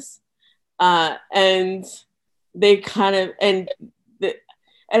office. And they kind of, and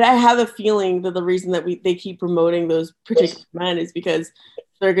I have a feeling that the reason that they keep promoting those particular men is because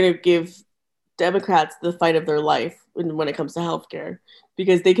they're going to give Democrats the fight of their life when it comes to healthcare,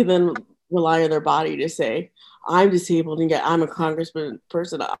 because they can then rely on their body to say, I'm disabled and yet I'm a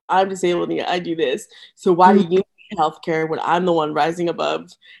congressperson. I'm disabled and yet I do this. So why do you need healthcare when I'm the one rising above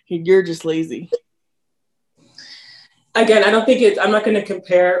and you're just lazy? Again, I don't think I'm not going to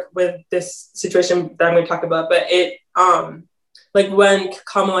compare with this situation that I'm going to talk about, but like when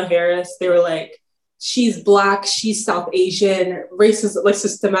Kamala Harris, they were like, she's Black, she's South Asian, racism, like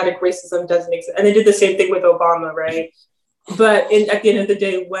systematic racism doesn't exist. And they did the same thing with Obama, right? But at the end of the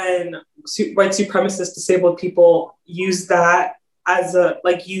day, when white supremacist disabled people use that as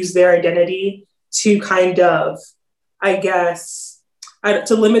use their identity to kind of, I guess,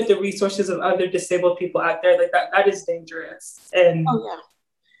 to limit the resources of other disabled people out there, like that is dangerous. And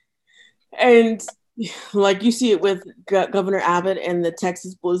and like you see it with Governor Abbott and the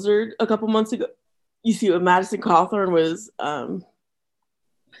Texas blizzard a couple months ago. You see what Madison Cawthorn was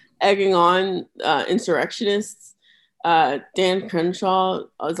egging on insurrectionists. Dan Crenshaw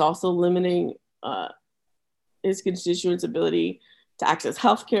is also limiting his constituents' ability to access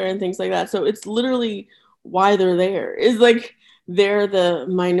healthcare and things like that. So it's literally why they're there. It's like they're the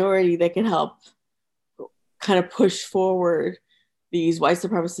minority that can help kind of push forward these white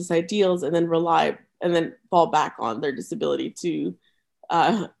supremacist ideals and then fall back on their disability to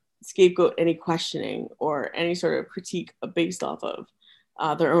scapegoat any questioning or any sort of critique based off of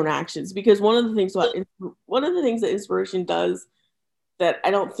their own actions. Because one of the things that inspiration does that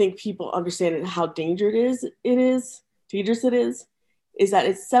I don't think people understand how dangerous it is dangerous it is that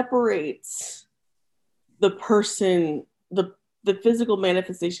it separates the person, the physical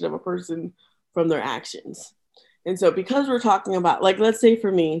manifestation of a person from their actions. And so because we're talking about, like, let's say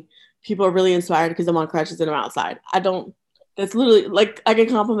for me, people are really inspired because I'm on crutches and I'm outside. That's literally, like, I get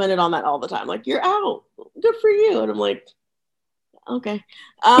complimented on that all the time. Like, you're out, good for you. And I'm like, okay.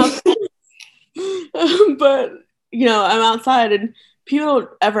 But, you know, I'm outside and people don't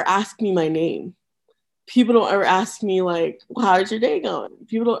ever ask me my name. People don't ever ask me, like, well, how's your day going?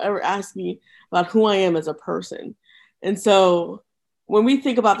 People don't ever ask me about who I am as a person. And so when we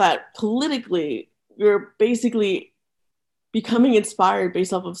think about that politically, you're basically becoming inspired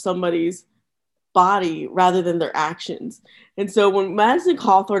based off of somebody's body rather than their actions. And so when Madison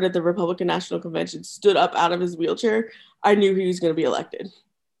Cawthorn at the Republican National Convention stood up out of his wheelchair, I knew he was going to be elected.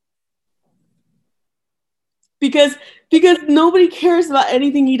 Because nobody cares about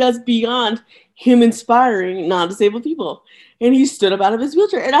anything he does beyond him inspiring non-disabled people. And he stood up out of his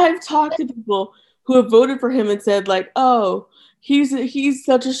wheelchair. And I've talked to people who have voted for him and said, like, oh, he's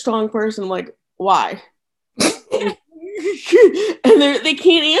such a strong person. I'm like, why? And they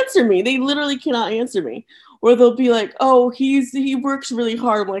can't answer me. They literally cannot answer me. Or they'll be like, oh, he works really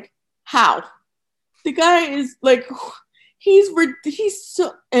hard. I'm like, how? The guy is like, he's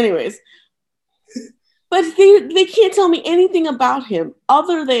so, anyways. But they can't tell me anything about him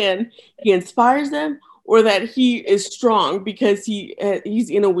other than he inspires them or that he is strong because he's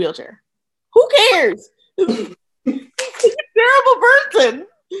in a wheelchair. Who cares? He's a terrible person.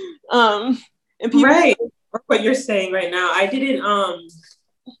 And people, right. What you're saying right now, I didn't.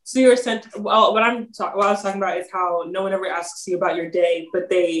 So you were sent. Well, what I was talking about is how no one ever asks you about your day, but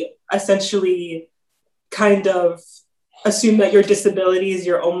they essentially kind of assume that your disability is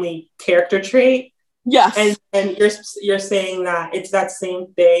your only character trait. Yes. And you're saying that it's that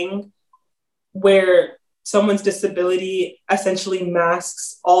same thing where someone's disability essentially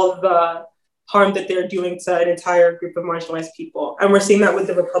masks all of the harm that they're doing to an entire group of marginalized people. And we're seeing that with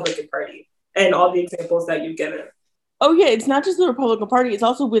the Republican Party and all the examples that you've given. Oh yeah, it's not just the Republican Party, it's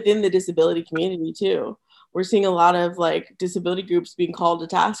also within the disability community too. We're seeing a lot of like disability groups being called to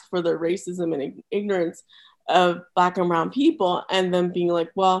task for their racism and ignorance of Black and brown people, and them being like,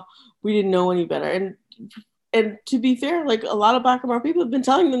 well, we didn't know any better. And to be fair, like a lot of Black and brown people have been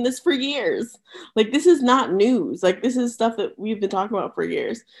telling them this for years. Like this is not news. Like this is stuff that we've been talking about for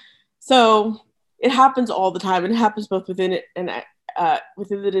years. So it happens all the time. And it happens both within it and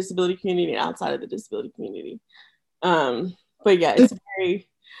within the disability community and outside of the disability community. But yeah, it's very,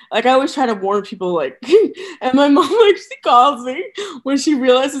 like, I always try to warn people, like, and my mom, like, she calls me when she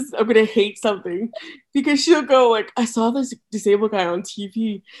realizes I'm gonna hate something, because she'll go, like, I saw this disabled guy on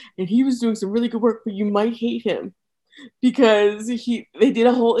TV and he was doing some really good work, but you might hate him because they did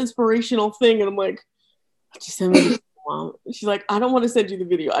a whole inspirational thing. And I'm like, just send me the mom. She's like, I don't want to send you the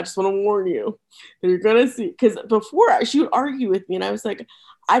video. I just want to warn you that you're gonna see. Because before she would argue with me, and I was like,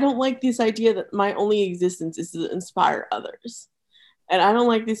 I don't like this idea that my only existence is to inspire others. And I don't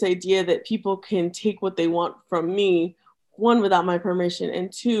like this idea that people can take what they want from me, one, without my permission,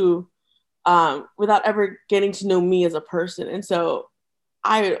 and two, without ever getting to know me as a person. And so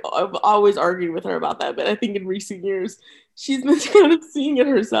I've always argued with her about that. But I think in recent years, she's been kind of seeing it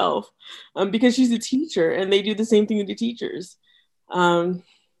herself, because she's a teacher and they do the same thing to teachers.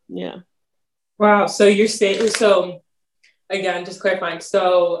 Yeah. Wow. So you're saying, so again, just clarifying.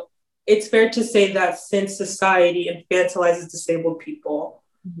 So it's fair to say that since society infantilizes disabled people,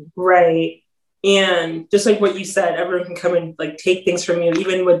 right? And just like what you said, everyone can come and like take things from you,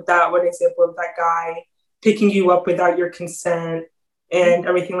 even with that one example of that guy picking you up without your consent and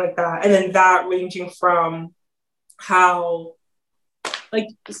everything like that. And then that ranging from how, like,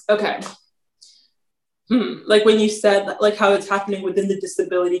 okay. Like when you said like how it's happening within the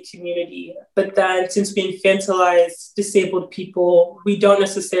disability community, but then since we infantilize disabled people, we don't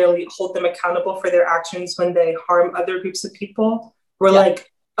necessarily hold them accountable for their actions when they harm other groups of people. We're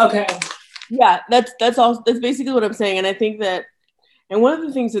like, okay. Yeah, that's basically what I'm saying. And I think that, and one of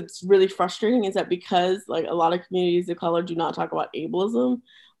the things that's really frustrating is that because like a lot of communities of color do not talk about ableism,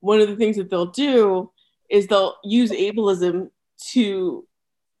 one of the things that they'll do is they'll use ableism to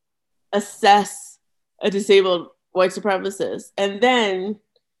assess a disabled white supremacist. And then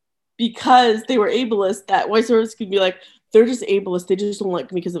because they were ableist, that white supremacists could be like, they're just ableist, they just don't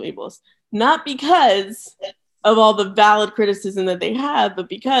like me because I'm ableist. Not because of all the valid criticism that they have, but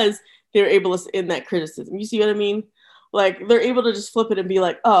because they're ableist in that criticism. You see what I mean? Like they're able to just flip it and be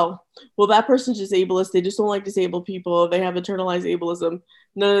like, oh, well, that person's just ableist, they just don't like disabled people, they have internalized ableism,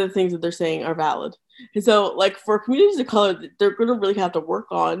 none of the things that they're saying are valid. And so like for communities of color, they're gonna really have to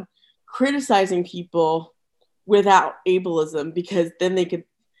work on criticizing people without ableism, because then they could,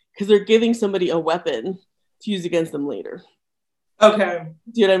 because they're giving somebody a weapon to use against them later. Okay.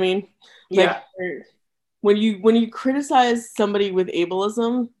 Do you know what I mean? Yeah. Like when you criticize somebody with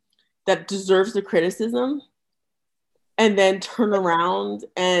ableism that deserves the criticism, and then turn around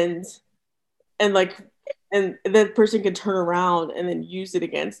and like and that person can turn around and then use it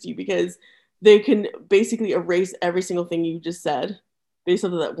against you, because they can basically erase every single thing you just said based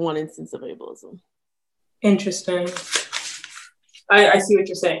on that one instance of ableism. Interesting. I see what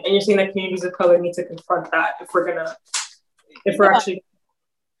you're saying. And you're saying that communities of color need to confront that if we're actually.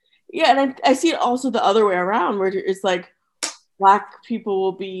 Yeah, and I see it also the other way around, where it's like Black people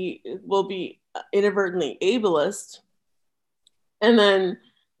will be inadvertently ableist, and then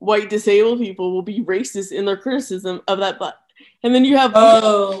white disabled people will be racist in their criticism of that Black. And then you have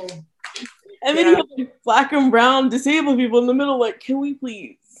then you have like Black and brown disabled people in the middle, like, can we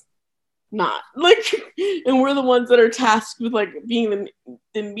please not, like, and we're the ones that are tasked with like being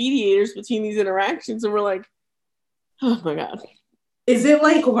the mediators between these interactions, and we're like, oh my God. Is it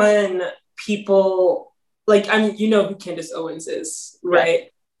like when people, like, I mean, you know who Candace Owens is, right? Yeah.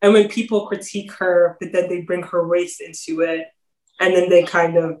 And when people critique her, but then they bring her race into it, and then they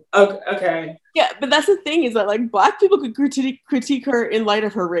kind of, okay. Yeah, but that's the thing, is that like Black people could critique her in light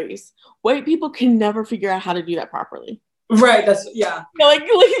of her race. White people can never figure out how to do that properly. Right, that's, yeah. Like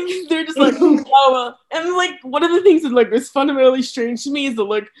they're just like, oh, well. And like one of the things that like is fundamentally strange to me is that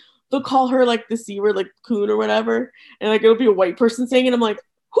like they'll call her like the C word, like coon or whatever, and like it'll be a white person saying it. I'm like,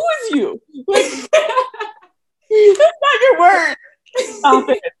 who is you? Like, that's not your word. Stop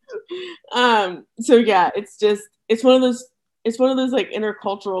it. So yeah, it's one of those like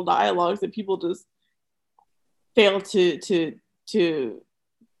intercultural dialogues that people just fail to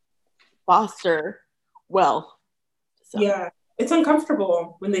foster well. So. Yeah, it's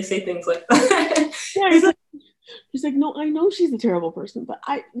uncomfortable when they say things like that. Yeah, he's like, no, I know she's a terrible person, but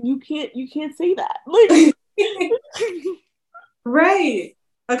you can't say that. Like, right.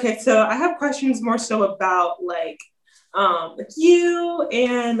 Okay, so I have questions more so about like you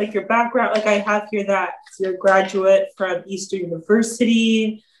and like your background. Like I have here that you're a graduate from Eastern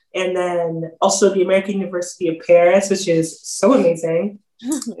University, and then also the American University of Paris, which is so amazing.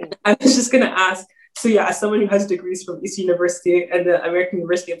 I was just gonna ask, so yeah, as someone who has degrees from Eastern University and the American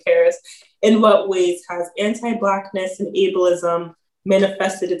University of Paris, in what ways has anti-Blackness and ableism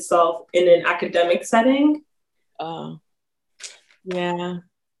manifested itself in an academic setting? Well,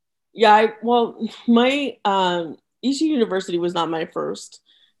 my Eastern University was not my first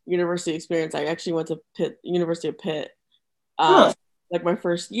university experience. I actually went to University of Pitt, like my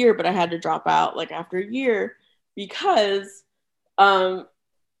first year, but I had to drop out like after a year because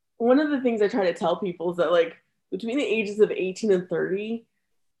one of the things I try to tell people is that like between the ages of 18 and 30,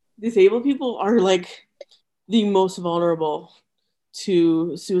 disabled people are like the most vulnerable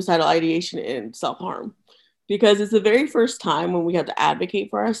to suicidal ideation and self-harm, because it's the very first time when we have to advocate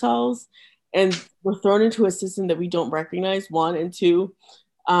for ourselves and we're thrown into a system that we don't recognize, one, and two,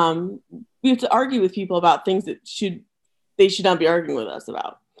 we have to argue with people about things that they should not be arguing with us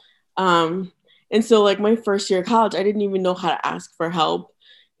about. And so like my first year of college, I didn't even know how to ask for help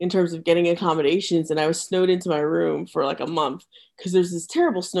in terms of getting accommodations. And I was snowed into my room for like a month because there's this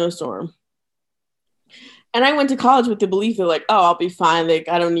terrible snowstorm. And I went to college with the belief that like, oh, I'll be fine. Like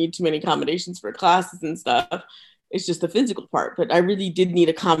I don't need too many accommodations for classes and stuff. It's just the physical part. But I really did need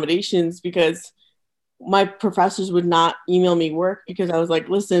accommodations because my professors would not email me work because I was like,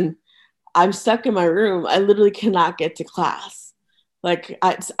 listen, I'm stuck in my room. I literally cannot get to class. Like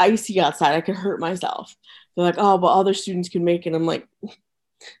it's icy outside. I could hurt myself. They're like, oh, but other students can make it. I'm like,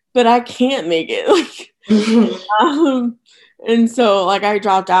 but I can't make it. Like, and so like I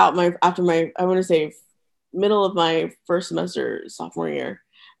dropped out after I want to say middle of my first semester sophomore year,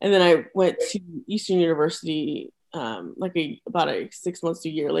 and then I went to Eastern University about 6 months to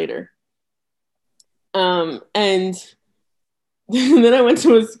a year later. And then I went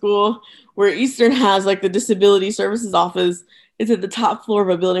to a school where Eastern has like the disability services office is at the top floor of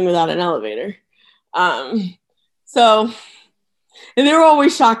a building without an elevator. So, and they were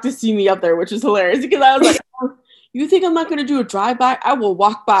always shocked to see me up there, which is hilarious because I was like, oh, you think I'm not going to do a drive-by? I will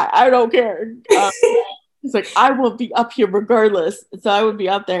walk by. I don't care. It's like, I will be up here regardless. So I would be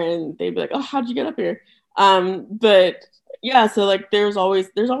up there and they'd be like, oh, how'd you get up here? But yeah, so like there's always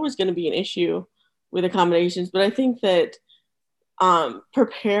going to be an issue with accommodations. But I think that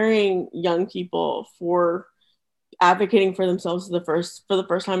preparing young people for advocating for themselves for the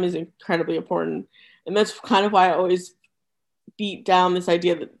first time is incredibly important. And that's kind of why I always beat down this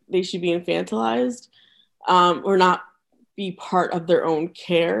idea that they should be infantilized or not be part of their own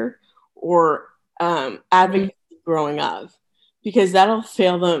care or advocacy growing up, because that'll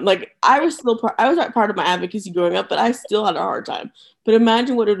fail them. Like I was part of my advocacy growing up, but I still had a hard time. But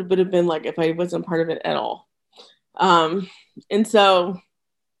imagine what it would have been like if I wasn't part of it at all. And so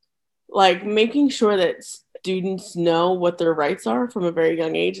like making sure that students know what their rights are from a very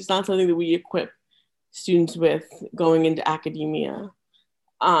young age is not something that we equip students with going into academia.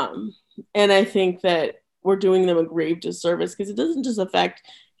 And I think that we're doing them a grave disservice because it doesn't just affect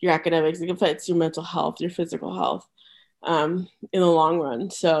your academics, it affects your mental health, your physical health, in the long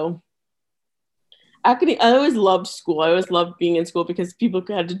run. So I always loved school. I always loved being in school because people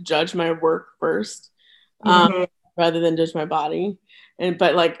had to judge my work first, rather than judge my body.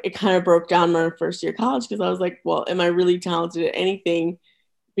 But like it kind of broke down my first year of college because I was like, well, am I really talented at anything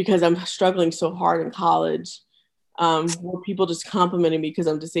because I'm struggling so hard in college? Were people just complimenting me because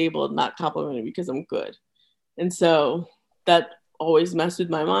I'm disabled, not complimenting me because I'm good? And so that always messed with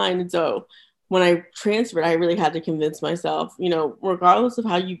my mind. And so when I transferred, I really had to convince myself, you know, regardless of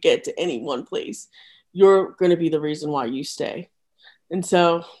how you get to any one place, you're going to be the reason why you stay. And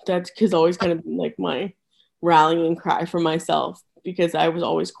so that has always kind of been like my rallying cry for myself, because I was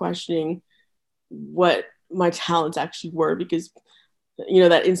always questioning what my talents actually were, because you know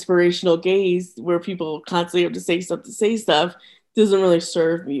that inspirational gaze where people constantly have to say stuff doesn't really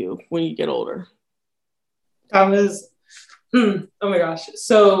serve you when you get older. That was oh my gosh.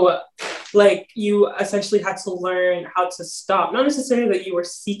 So like you essentially had to learn how to stop, not necessarily that you were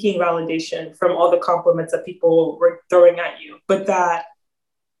seeking validation from all the compliments that people were throwing at you, but that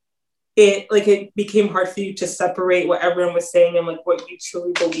it became hard for you to separate what everyone was saying and like what you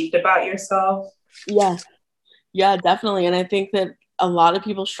truly believed about yourself. Yeah, definitely. And I think that a lot of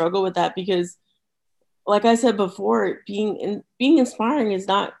people struggle with that because, like I said before, being inspiring is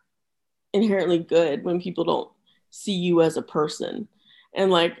not inherently good when people don't see you as a person.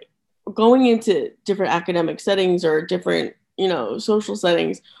 And like going into different academic settings or different, you know, social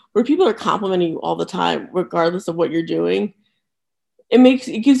settings where people are complimenting you all the time, regardless of what you're doing,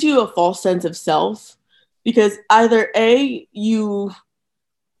 it gives you a false sense of self, because either A, you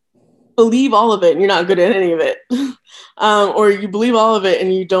believe all of it and you're not good at any of it, or you believe all of it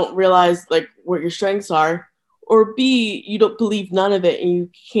and you don't realize like what your strengths are, or B, you don't believe none of it and you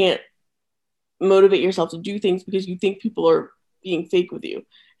can't motivate yourself to do things because you think people are being fake with you,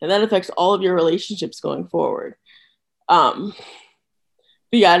 and that affects all of your relationships going forward. But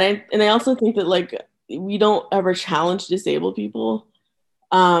yeah, and I also think that like we don't ever challenge disabled people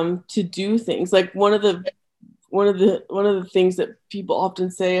to do things. Like one of the things that people often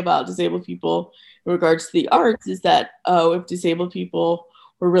say about disabled people in regards to the arts is that, oh, if disabled people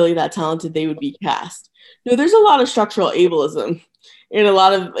were really that talented, they would be cast. No, there's a lot of structural ableism in a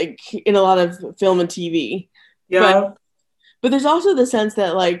lot of film and TV. Yeah. But there's also the sense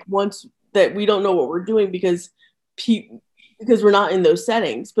that like once that we don't know what we're doing because we're not in those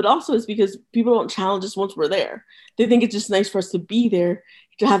settings, but also it's because people don't challenge us once we're there. They think it's just nice for us to be there,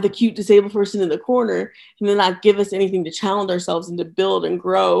 to have the cute disabled person in the corner, and then not give us anything to challenge ourselves and to build and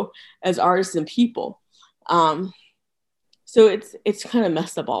grow as artists and people. So it's kind of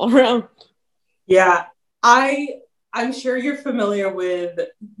messed up all around. Yeah. I'm sure you're familiar with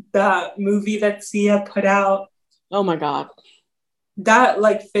the movie that Sia put out. Oh my God. That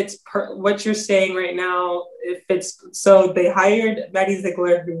like fits what you're saying right now. It fits. So they hired Maddie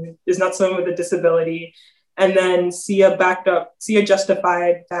Ziegler, who is not someone with a disability, and then Sia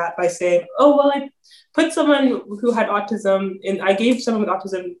justified that by saying, "Oh well, I put someone who had autism, and I gave someone with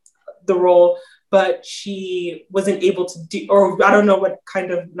autism the role, but she wasn't able to do, or I don't know what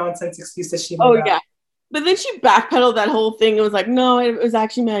kind of nonsense excuse that she made." Oh yeah, but then she backpedaled that whole thing. It was like, no, it was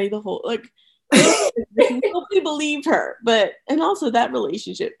actually Maddie the whole like. Nobody believed her, and also that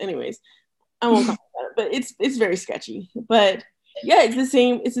relationship. Anyways, I won't talk about it, but it's very sketchy. But yeah, it's the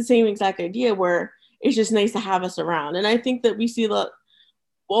same exact idea where it's just nice to have us around. And I think that we're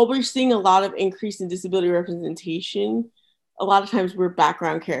seeing a lot of increase in disability representation, a lot of times we're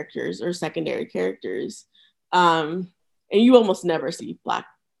background characters or secondary characters, and you almost never see Black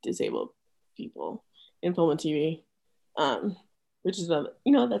disabled people in film and TV. Which is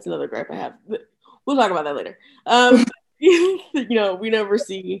that's another gripe I have. But we'll talk about that later. We never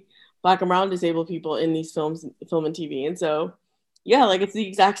see Black and brown disabled people in these film and TV, and so yeah, like it's the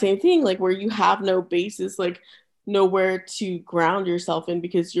exact same thing, like where you have no basis, like nowhere to ground yourself in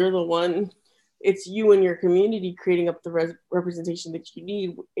because you're the one. It's you and your community creating up the representation that you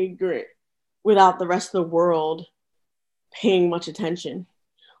need, ignorant, without the rest of the world paying much attention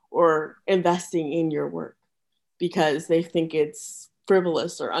or investing in your work, because they think it's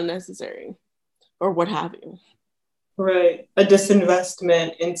frivolous or unnecessary or what have you. Right. A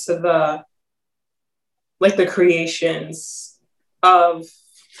disinvestment into like the creations of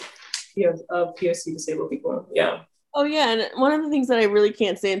POC disabled people. Yeah. Oh yeah, and one of the things that I really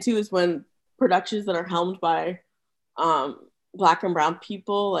can't stand too is when productions that are helmed by Black and brown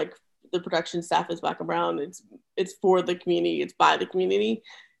people, like the production staff is Black and brown. It's for the community. It's by the community,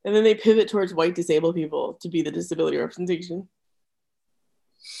 and then they pivot towards white disabled people to be the disability representation.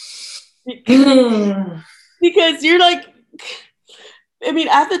 Because you're like, I mean,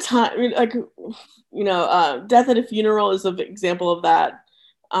 at the time, I mean, like, Death at a Funeral is an example of that,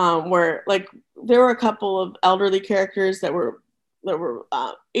 where like there were a couple of elderly characters that were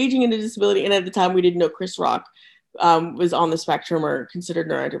aging into disability, and at the time we didn't know Chris Rock was on the spectrum or considered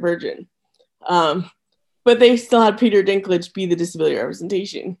neurodivergent, but they still had Peter Dinklage be the disability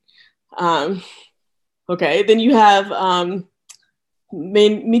representation. Okay, then you have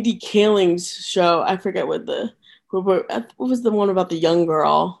Mindy Kaling's show. I forget what was the one about the young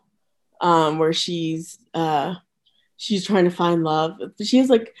girl, where she's trying to find love. She has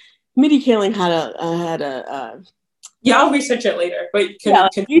like Mindy Kaling had a yeah, I'll research it later. But she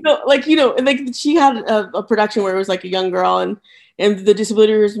had a production where it was like a young girl, and the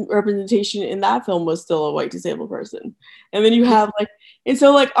disability representation in that film was still a white disabled person. And then you have and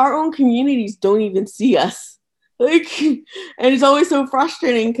so our own communities don't even see us, and it's always so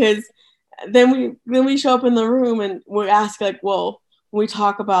frustrating because then we show up in the room and we ask well, when we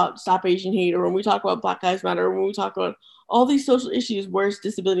talk about Stop Asian Hate, or when we talk about Black Lives Matter, or when we talk about all these social issues, where's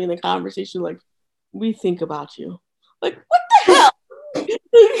disability in the conversation? We think about you. What the hell?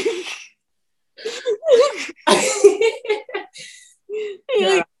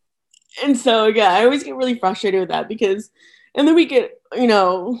 Yeah. And so, yeah, I always get really frustrated with that and then we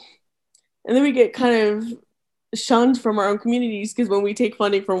get kind of shunned from our own communities because when we take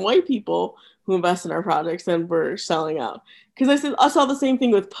funding from white people who invest in our projects, then we're selling out. Because I saw the same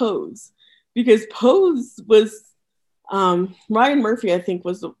thing with Pose, because Pose was Ryan Murphy, I think,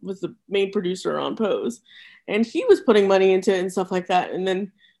 was the main producer on Pose, and he was putting money into it and stuff like that. And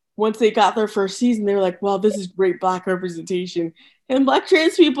then once they got their first season, they were like, "Well, this is great Black representation," and Black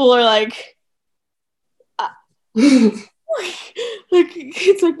trans people are like, it's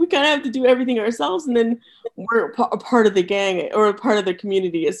like we kind of have to do everything ourselves, and then we're a part of the gang or a part of the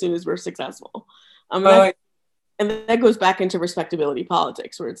community as soon as we're successful. And that goes back into respectability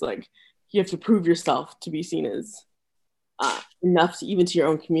politics, where it's like you have to prove yourself to be seen as enough to even to your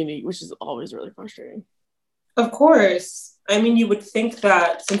own community, which is always really frustrating. Of course. I mean, you would think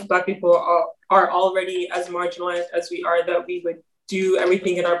that since Black people are already as marginalized as we are, that we would do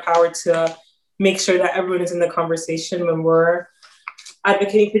everything in our power to make sure that everyone is in the conversation when we're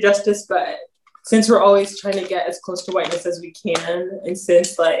advocating for justice. But since we're always trying to get as close to whiteness as we can, and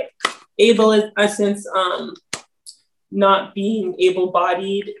since not being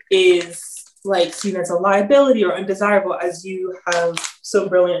able-bodied is seen as a liability or undesirable, as you have so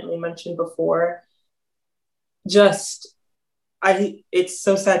brilliantly mentioned before, it's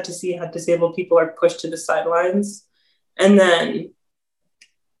so sad to see how disabled people are pushed to the sidelines. And then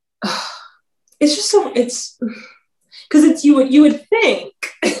it's just because it's you would think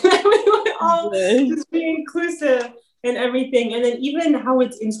we would all just be inclusive and everything. And then even how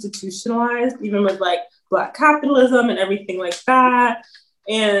it's institutionalized, even with Black capitalism and everything like that.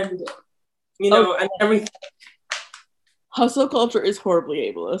 And and everything. Hustle culture is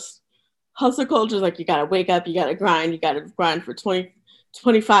horribly ableist. Hustle culture is you gotta wake up, you gotta grind for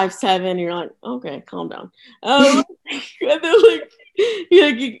 25/7. You're like, okay, calm down. And then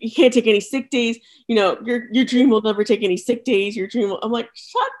you can't take any sick days. Your dream will never take any sick days. I'm like,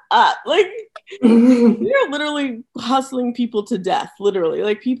 shut up. You're literally hustling people to death.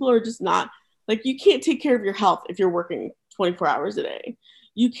 Literally, people are just not you can't take care of your health if you're working 24 hours a day.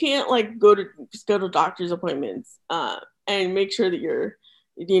 You can't go to doctor's appointments and make sure that you're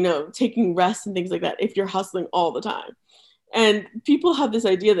taking rest and things like that if you're hustling all the time. And people have this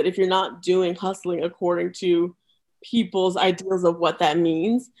idea that if you're not doing hustling according to people's ideals of what that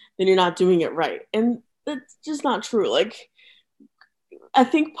means, then you're not doing it right. And that's just not true. I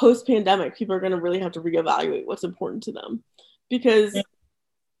think post-pandemic, people are going to really have to reevaluate what's important to them, because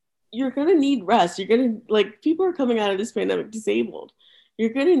you're going to need rest. You're going to people are coming out of this pandemic disabled. You're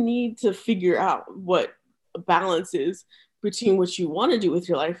going to need to figure out what a balance is between what you want to do with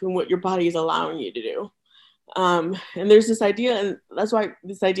your life and what your body is allowing you to do. And there's this idea, and that's why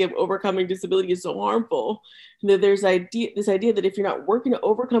this idea of overcoming disability is so harmful, that there's this idea that if you're not working to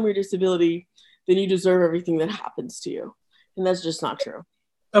overcome your disability, then you deserve everything that happens to you. And that's just not true.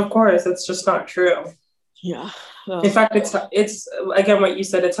 Of course, it's just not true. Yeah. In fact, it's again what you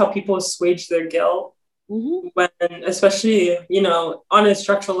said, it's how people assuage their guilt. when, especially, you know, on a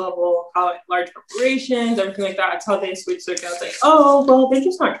structural level, how large corporations, everything like that, it's how they switch their guns. Like, oh, well, they're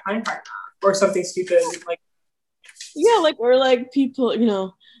just not trying hard enough, or something stupid. Like, yeah, like, or like people, you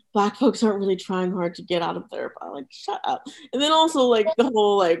know, Black folks aren't really trying hard to get out of there. Like, shut up. And then also like the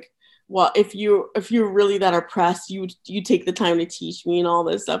whole like, well, if you're really that oppressed, you take the time to teach me and all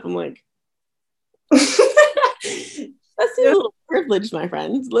this stuff. I'm like, that seems a little privileged, my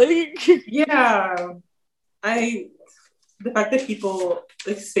friends. Like, yeah, the fact that people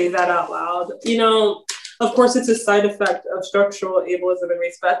like say that out loud, you know, of course it's a side effect of structural ableism and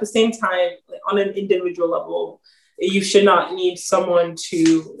race, but at the same time, like, on an individual level, you should not need someone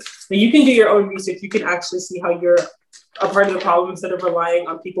to, like, you can do your own research. You can actually see how you're a part of the problem instead of relying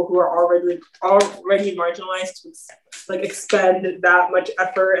on people who are already marginalized to like expend that much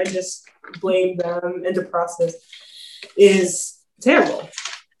effort and just blame them in the process is terrible.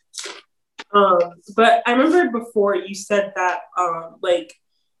 But I remember before you said that, like,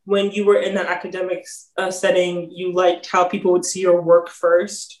 when you were in that academic setting, you liked how people would see your work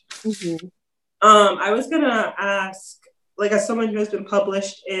first. mm-hmm. I was gonna ask, like, as someone who has been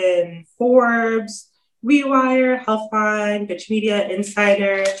published in Forbes, Rewire, Healthline, Bitch Media,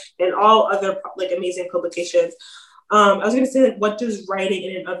 Insider, and all other like amazing publications. I was gonna say, like, what does writing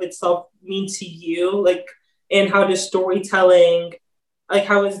in and of itself mean to you? Like, and how does storytelling, like,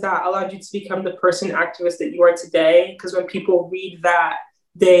 how has that allowed you to become the person activist that you are today? Because when people read that,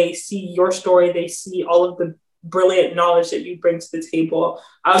 they see your story, they see all of the brilliant knowledge that you bring to the table.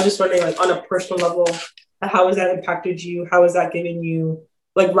 I was just wondering, like, on a personal level, how has that impacted you? How has that given you,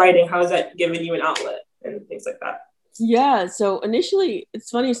 like, writing, how has that given you an outlet and things like that? Yeah, so initially,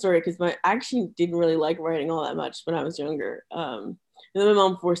 it's a funny story because I actually didn't really like writing all that much when I was younger. And then my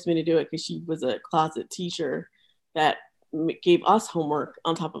mom forced me to do it because she was a closet teacher that gave us homework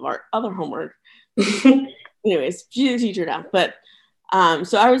on top of our other homework. Anyways, she's a teacher now, but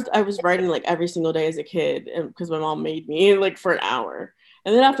so I was writing like every single day as a kid, and because my mom made me like for an hour,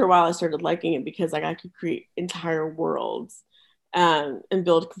 and then after a while I started liking it because like I could create entire worlds, and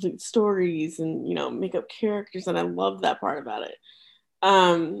build complete stories, and you know, make up characters, and I love that part about it.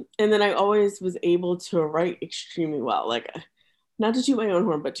 And then I always was able to write extremely well, like, not to toot my own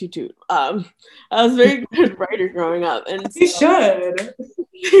horn, but toot. I was a very good writer growing up, and You should.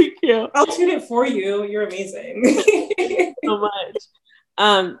 thank you. I'll toot it for you. You're amazing. So much.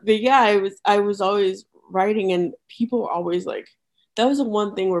 But yeah, I was always writing, and people were always like, that was the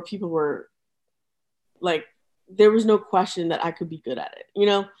one thing where people were like, there was no question that I could be good at it, you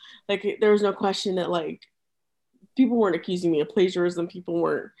know, like there was no question that like people weren't accusing me of plagiarism. People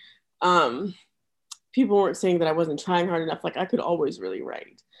weren't saying that I wasn't trying hard enough. Like I could always really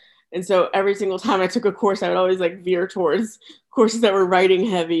write. And so every single time I took a course, I would always like veer towards courses that were writing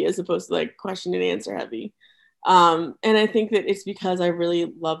heavy as opposed to like question and answer heavy. And I think that it's because I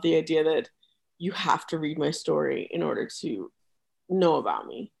really love the idea that you have to read my story in order to know about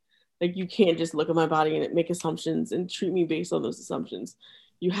me. Like you can't just look at my body and make assumptions and treat me based on those assumptions.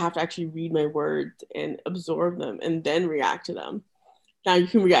 You have to actually read my words and absorb them and then react to them. Now you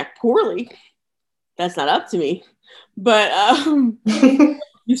can react poorly. That's not up to me. But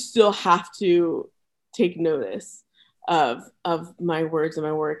you still have to take notice of my words and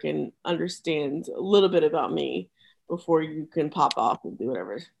my work and understand a little bit about me before you can pop off and do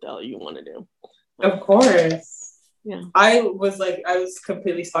whatever the hell you want to do. Of course. Yeah. I was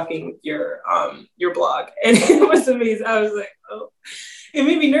completely stalking your blog, and it was amazing. I was like, oh, it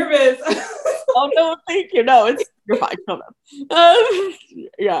made me nervous. Oh no, thank you. No, you're fine. Come on.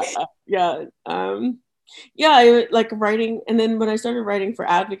 Yeah. I like writing, and then when I started writing for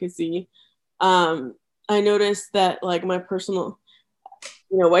advocacy, I noticed that like my personal,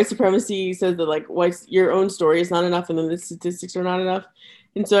 you know, white supremacy says that like your own story is not enough, and then the statistics are not enough,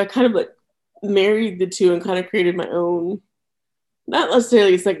 and so I kind of like married the two and kind of created my own. Not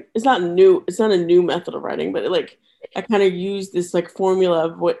necessarily, it's not a new method of writing, but like I kind of used this like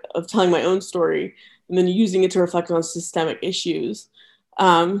formula of telling my own story and then using it to reflect on systemic issues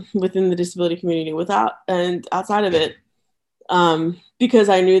within the disability community and outside of it, because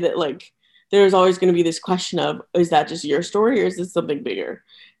I knew that like there was always going to be this question of, is that just your story or is this something bigger?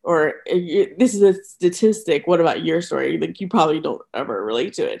 Or this is a statistic, what about your story? Like you probably don't ever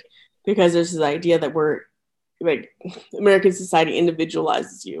relate to it, because there's this idea that we're like American society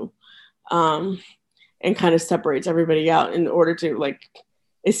individualizes you, and kind of separates everybody out in order to like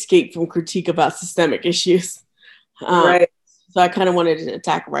escape from critique about systemic issues. Right. So I kind of wanted to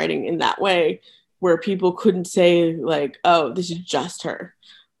attack writing in that way, where people couldn't say like, oh, this is just her.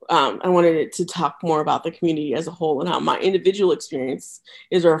 I wanted it to talk more about the community as a whole and how my individual experience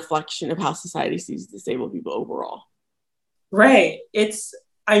is a reflection of how society sees disabled people overall. Right.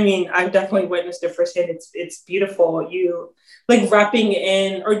 I've definitely witnessed it firsthand. It's beautiful. You like wrapping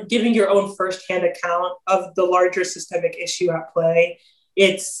in or giving your own firsthand account of the larger systemic issue at play.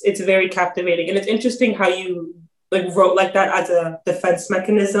 It's very captivating. And it's interesting how you like wrote like that as a defense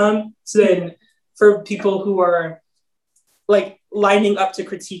mechanism. So then for people who are like lining up to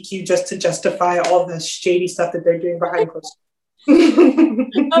critique you just to justify all the shady stuff that they're doing behind closed doors.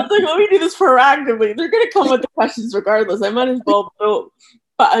 I was like, let me do this proactively. They're going to come with the questions regardless. I might as well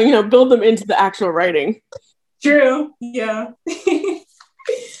build them into the actual writing. True. Yeah.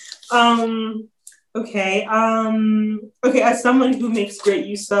 Okay. Okay. As someone who makes great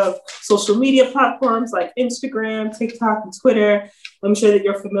use of social media platforms like Instagram, TikTok, and Twitter, I'm sure that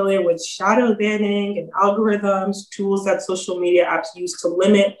you're familiar with shadow banning and algorithms, tools that social media apps use to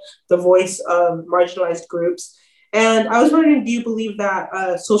limit the voice of marginalized groups. And I was wondering, do you believe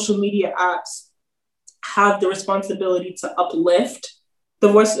that social media apps have the responsibility to uplift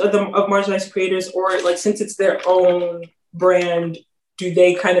the voice of marginalized creators, or like since it's their own brand, do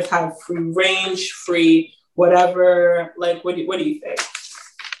they kind of have free range, free whatever? Like, what do you think?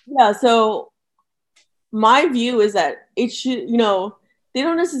 Yeah, so my view is that it should, they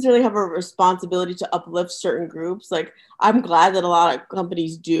don't necessarily have a responsibility to uplift certain groups. Like, I'm glad that a lot of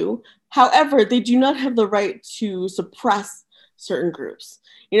companies do. However, they do not have the right to suppress certain groups.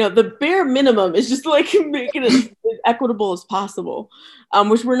 The bare minimum is just like making it as equitable as possible,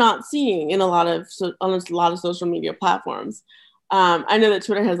 which we're not seeing on a lot of social media platforms. I know that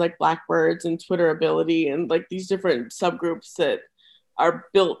Twitter has like Blackbirds and Twitter Ability and like these different subgroups that are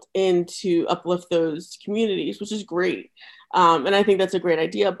built in to uplift those communities, which is great. And I think that's a great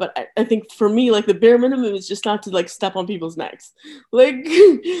idea. But I think for me, like the bare minimum is just not to like step on people's necks. Like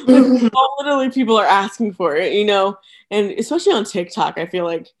literally people are asking for it, and especially on TikTok, I feel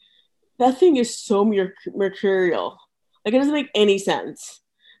like that thing is so mercurial. Like it doesn't make any sense.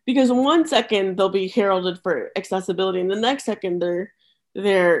 Because 1 second they'll be heralded for accessibility, and the next second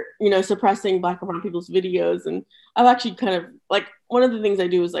they're suppressing Black and brown people's videos. And I've actually kind of like one of the things I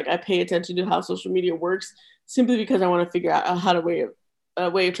do is like I pay attention to how social media works simply because I want to figure out how to a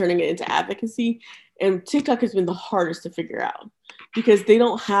way of turning it into advocacy. And TikTok has been the hardest to figure out because they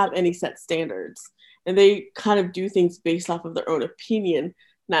don't have any set standards and they kind of do things based off of their own opinion,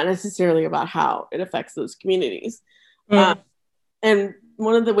 not necessarily about how it affects those communities. And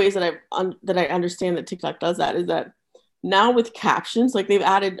one of the ways that I understand that TikTok does that is that now with captions, like they've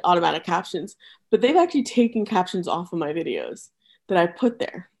added automatic captions, but they've actually taken captions off of my videos that I put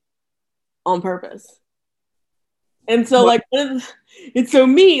there on purpose. And so like it's so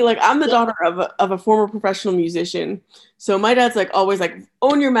me, like I'm the daughter of a former professional musician. So my dad's like always like,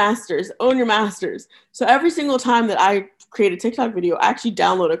 own your masters. So every single time that I create a TikTok video, I actually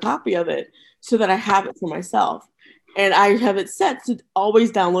download a copy of it so that I have it for myself. And I have it set to always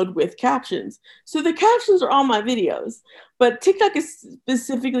download with captions. So the captions are on my videos, but TikTok is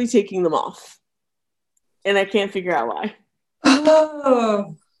specifically taking them off. And I can't figure out why.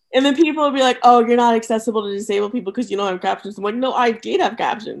 Oh. And then people will be like, oh, you're not accessible to disabled people because you don't have captions. I'm like, no, I did have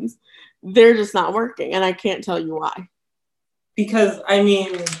captions. They're just not working. And I can't tell you why. Because,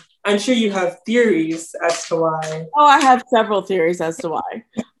 I'm sure you have theories as to why. Oh, I have several theories as to why.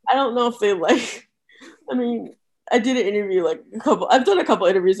 I don't know if they I did an interview, I've done a couple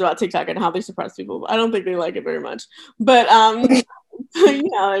interviews about TikTok and how they suppress people. But I don't think they like it very much. But,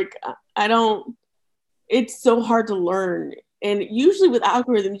 it's so hard to learn. And usually with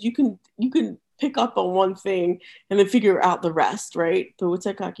algorithms, you can pick up on one thing and then figure out the rest, right? But with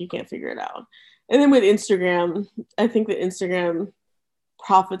TikTok, you can't figure it out. And then with Instagram, I think that Instagram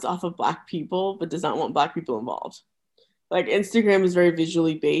profits off of Black people, but does not want Black people involved. Like Instagram is very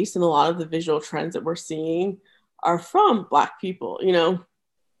visually based, and a lot of the visual trends that we're seeing are from Black people,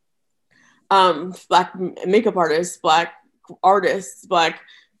 Black makeup artists, Black artists, Black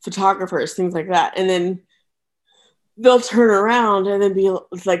photographers, things like that. And then they'll turn around and then be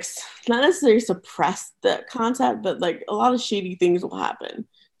like, not necessarily suppress the content, but like a lot of shady things will happen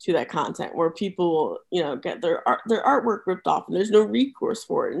to that content where people will, get their artwork ripped off and there's no recourse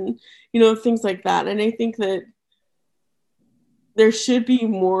for it, and things like that. And I think that there should be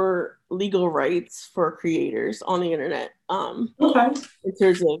more legal rights for creators on the internet, in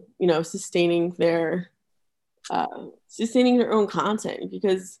terms of sustaining their own content,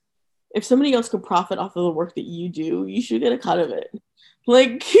 because if somebody else could profit off of the work that you do, you should get a cut of it.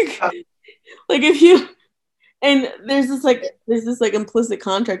 Like if you, and there's this implicit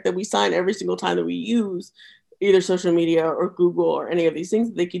contract that we sign every single time that we use either social media or Google or any of these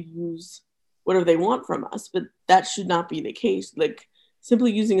things, they could use whatever they want from us. But that should not be the case. Like,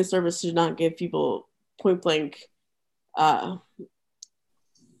 simply using a service should not give people point blank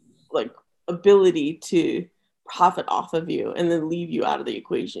like ability to profit off of you and then leave you out of the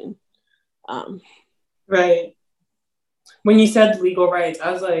equation. Right. When you said legal rights,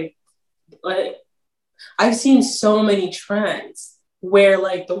 I was like, I've seen so many trends where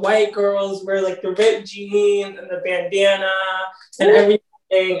like the white girls wear like the ripped jeans and the bandana and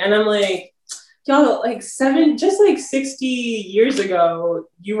everything. And I'm like, y'all, like 60 years ago,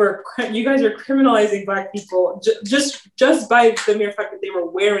 you guys are criminalizing Black people just by the mere fact that they were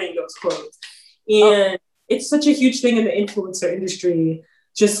wearing those clothes. And it's such a huge thing in the influencer industry.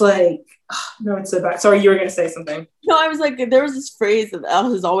 Just like, no, it's so bad. Sorry, you were going to say something. No, I was like, there was this phrase that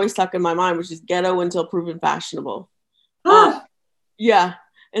has always stuck in my mind, which is ghetto until proven fashionable. Yeah.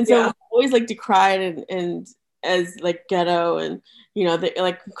 And so I always like decried and as like ghetto, and you know, they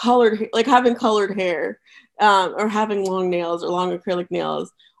like colored, like having colored hair, or having long nails or long acrylic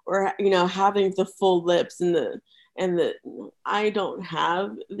nails, or you know, having the full lips and the I don't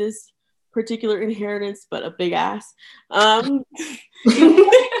have this particular inheritance, but a big ass.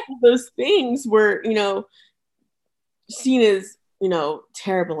 Those things were, you know, seen as, you know,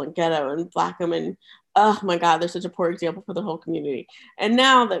 terrible and ghetto, and Black women, oh my God, they're such a poor example for the whole community. And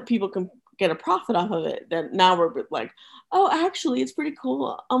now that people can get a profit off of it, then now we're like, oh, actually, it's pretty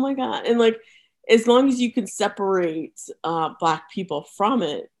cool. Oh my God. And like, as long as you can separate Black people from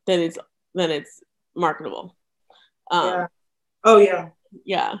it, then it's marketable. Yeah. Oh yeah.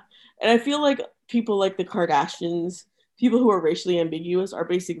 Yeah. And I feel like people like the Kardashians, people who are racially ambiguous, are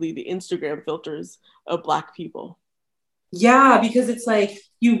basically the Instagram filters of Black people. Yeah, because it's like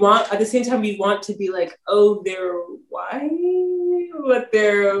you want, at the same time, we want to be like, oh, they're white, but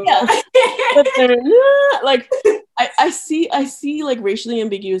they're but they're not. Like, I see like racially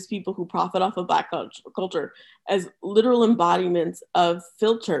ambiguous people who profit off of Black culture as literal embodiments of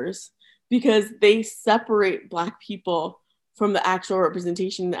filters, because they separate Black people from the actual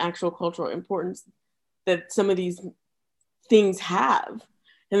representation, the actual cultural importance that some of these things have,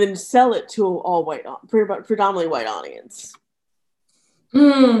 and then sell it to all white, predominantly white audience.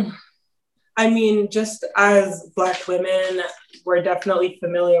 I mean, just as Black women, we're definitely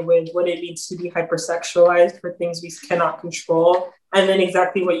familiar with what it means to be hypersexualized for things we cannot control. And then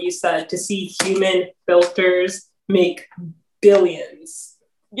exactly what you said, to see human filters make billions,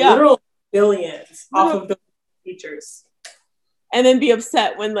 literal billions off of those features. And then be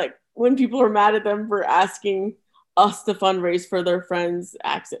upset when people are mad at them for asking us to fundraise for their friend's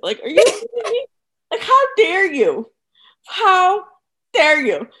accident. Like, are you kidding me? Like, how dare you? How dare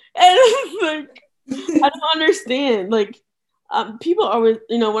you? And like, I don't understand. Like, people always,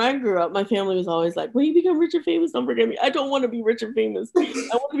 you know, when I grew up, my family was always like, when you become rich and famous, don't forget me. I don't want to be rich and famous. I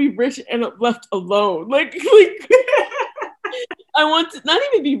want to be rich and left alone. Like I want to not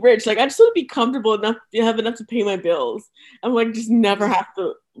even be rich. Like, I just want to be comfortable enough, have enough to pay my bills, and like just never have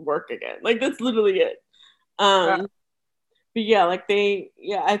to work again. Like, that's literally it. But yeah, like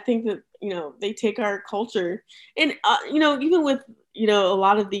I think that, you know, they take our culture, and you know, even with, you know, a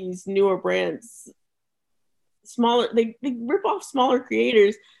lot of these newer brands, smaller, they rip off smaller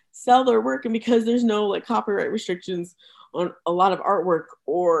creators, sell their work, and because there's no like copyright restrictions on a lot of artwork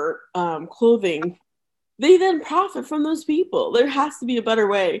or clothing, they then profit from those people. There has to be a better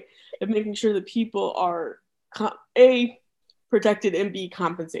way of making sure that people are A, protected, and B,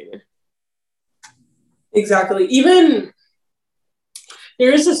 compensated. Exactly. Even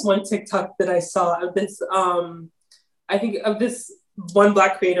there is this one TikTok that I saw of this, I think of this one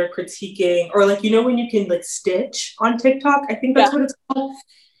Black creator critiquing, or like, you know, when you can like stitch on TikTok, I think that's what it's called.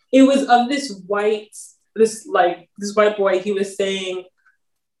 It was of this white boy. He was saying,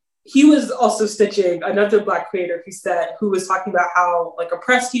 he was also stitching another Black creator who was talking about how like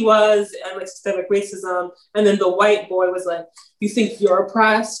oppressed he was and like systemic racism. And then the white boy was like, you think you're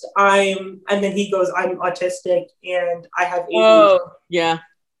oppressed? and then he goes, I'm autistic and I have ADHD. Oh, yeah.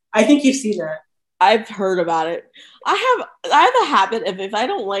 I think you've seen that. I've heard about it. I have a habit of, if I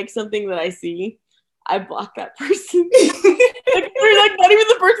don't like something that I see, I block that person. Like, not even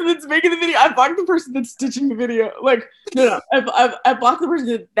the person that's making the video. I block the person that's stitching the video. Like, no. I block the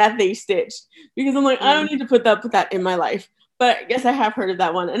person that they stitched, because I'm like, I don't need to put that in my life. But I guess I have heard of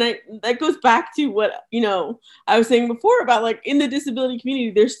that one, and that goes back to what, you know, I was saying before about like in the disability community,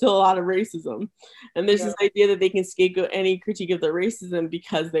 there's still a lot of racism, and there's this idea that they can scapegoat any critique of their racism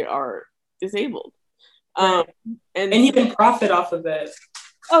because they are disabled, and even profit off of it.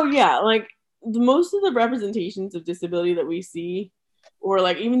 Oh yeah, like most of the representations of disability that we see, or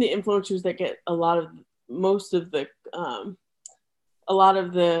like even the influencers that get a lot of most of the a lot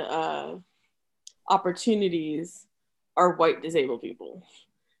of the opportunities are white disabled people,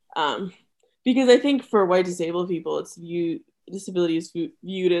 because I think for white disabled people, disability is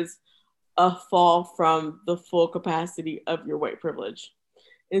viewed as a fall from the full capacity of your white privilege.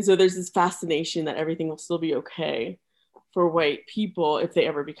 And so there's this fascination that everything will still be okay for white people if they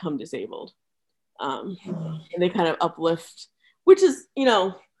ever become disabled. And they kind of uplift, which is,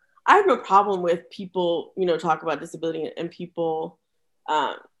 I have no problem with people, talk about disability and people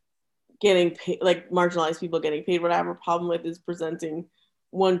getting paid, like marginalized people getting paid. What I have a problem with is presenting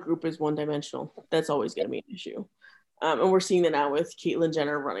one group as one-dimensional. That's always going to be an issue. And we're seeing that now with Caitlyn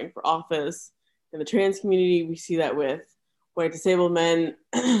Jenner running for office in the trans community. We see that with white disabled men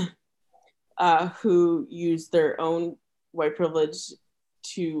who use their own white privilege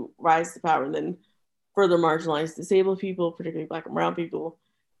to rise to power and then further marginalize disabled people, particularly Black and brown people.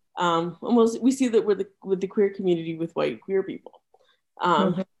 Almost, we see that with the queer community with white queer people.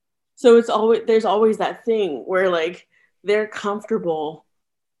 So there's always that thing where like they're comfortable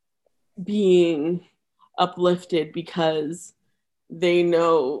being uplifted because they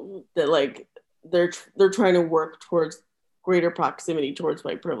know that like they're trying to work towards greater proximity towards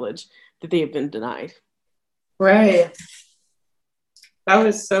white privilege that they have been denied. Right. That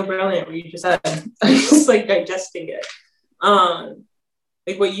was so brilliant what you just said. I was just like digesting it.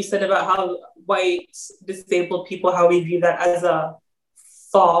 Like what you said about how white disabled people, how we view that as a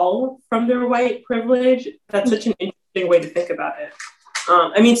fall from their white privilege. That's such an interesting way to think about it.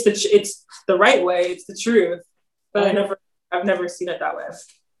 I mean, it's the right way, it's the truth, but I've never seen it that way.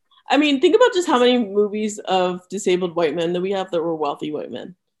 I mean, think about just how many movies of disabled white men that we have that were wealthy white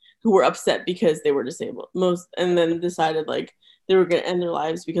men who were upset because they were disabled and then decided like they were going to end their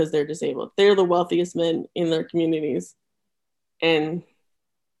lives because they're disabled. They're the wealthiest men in their communities, and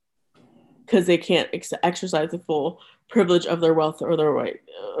because they can't exercise the full privilege of their wealth or their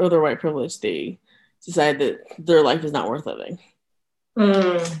white privilege, they decide that their life is not worth living.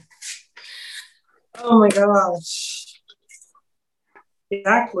 Oh my gosh.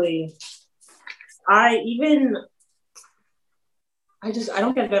 Exactly. I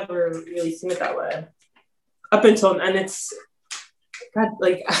don't think I've ever really seen it that way. Up until, and it's, God,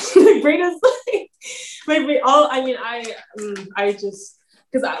 like, my brain is like, I just,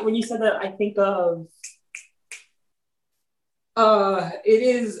 because when you said that, I think of, it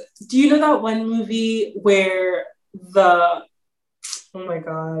is, do you know that one movie where oh my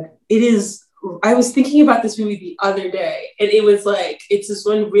God, it is, I was thinking about this movie the other day, and it was like, it's this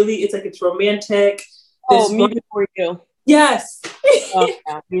one really, it's like, it's romantic. Me Before You. Yes. Oh,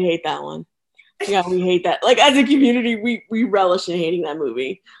 yeah, we hate that one. Yeah, we hate that. Like, as a community, we relish in hating that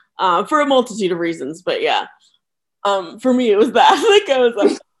movie for a multitude of reasons. But yeah, for me, it was that. Like, I was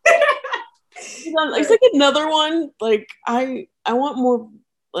like, it's like another one. Like, I want more.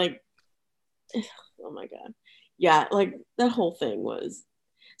 Like, oh my God, yeah. Like that whole thing was.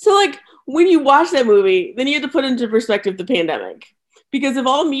 So like when you watch that movie, then you have to put into perspective the pandemic, because if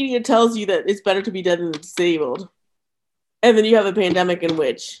all media tells you that it's better to be dead than disabled, and then you have a pandemic in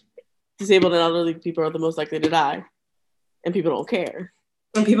which disabled and elderly people are the most likely to die, and people don't care.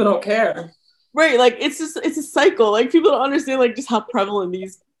 And people don't care. Right, like it's a cycle. Like people don't understand like just how prevalent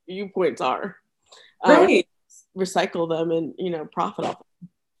these viewpoints are. Right. Recycle them and profit off them.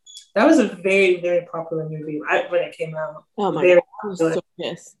 That was a very, very popular movie when it came out. Oh my God, I was so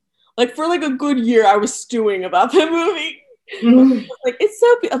pissed. Like for like a good year, I was stewing about that movie. Like it's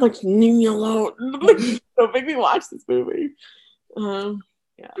so. I'm like, leave me alone. Like, don't make me watch this movie.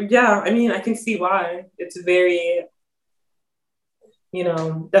 Yeah, I mean, I can see why. It's very,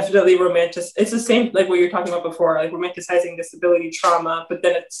 definitely romantic. It's the same like what you're talking about before, like romanticizing disability trauma, but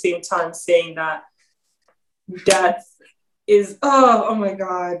then at the same time saying that death is oh my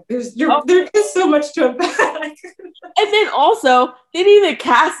God. There's so much to unpack. And then also they didn't even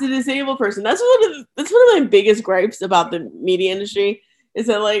cast a disabled person. That's one of my biggest gripes about the media industry, is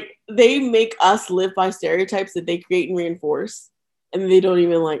that like they make us live by stereotypes that they create and reinforce, and they don't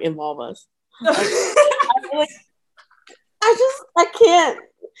even like involve us. I can't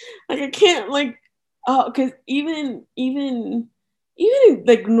because even in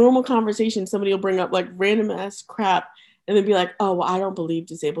like normal conversation, somebody will bring up like random ass crap and then be like, oh, well, I don't believe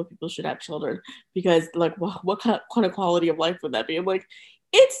disabled people should have children because like, well, what kind of quality of life would that be? I'm like,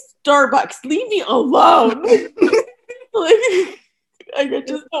 it's Starbucks, leave me alone. Like I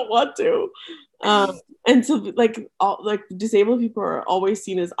just don't want to. And so like disabled people are always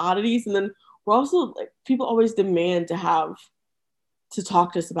seen as oddities, and then we're also like people always demand to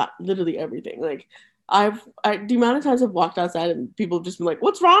talk to us about literally everything. Like the amount of times I've walked outside and people have just been like,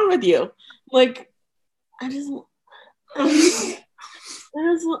 what's wrong with you? Like, I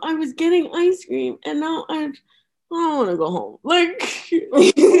was getting ice cream, and now I don't want to go home. Like,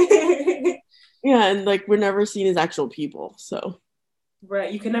 yeah, and like we're never seen as actual people, so.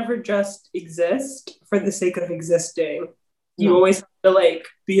 Right, you can never just exist for the sake of existing. You No. always have to like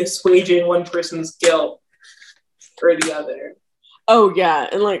be assuaging one person's guilt or the other. Oh yeah,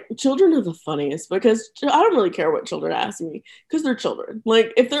 and like children are the funniest because I don't really care what children ask me because they're children.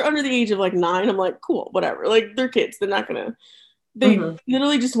 Like if they're under the age of like 9, I'm like cool, whatever. Like they're kids, they're not gonna. They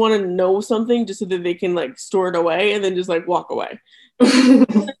literally just want to know something just so that they can like store it away and then just like walk away.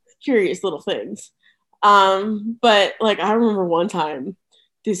 Curious little things. But like I remember one time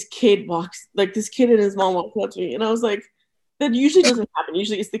this kid and his mom walked up to me and I was like, that usually doesn't happen.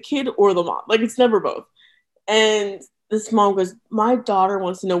 Usually it's the kid or the mom. Like it's never both. And this mom goes, my daughter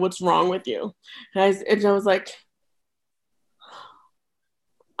wants to know what's wrong with you. And I was like,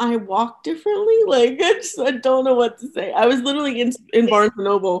 I walk differently. Like I don't know what to say. I was literally in Barnes and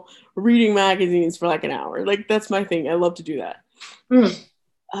Noble reading magazines for like an hour. Like that's my thing. I love to do that.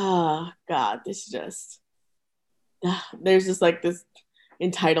 God, this just there's just like this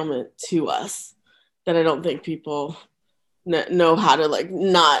entitlement to us that I don't think people know how to like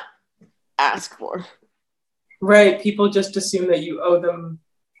not ask for. Right, people just assume that you owe them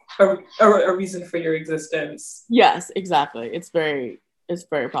a reason for your existence. Yes, exactly. It's very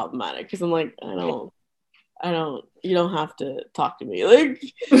problematic because I'm like, I don't, you don't have to talk to me. Like,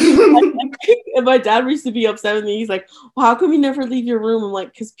 and my dad used to be upset with me. He's like, well, how come you never leave your room? I'm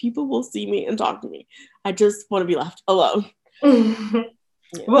like, because people will see me and talk to me. I just want to be left alone. Yeah.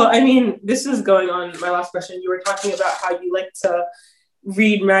 Well, I mean, this is going on my last question. You were talking about how you like to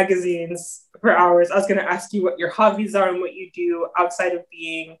read magazines for hours. I was going to ask you what your hobbies are and what you do outside of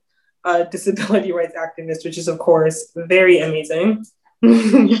being a disability rights activist, which is, of course, very amazing.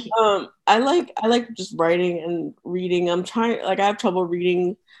 I like just writing and reading. I'm trying, like I have trouble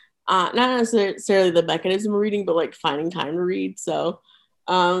reading, not necessarily the mechanism of reading, but like finding time to read. So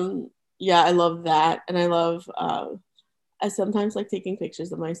yeah, I love that. And I love I sometimes like taking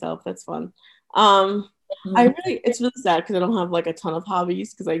pictures of myself. That's fun. It's really sad because I don't have like a ton of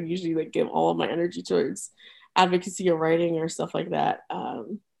hobbies because I usually like give all of my energy towards advocacy or writing or stuff like that.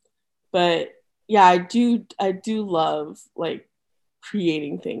 But yeah, I do love like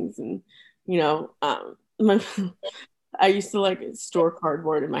creating things and I used to like store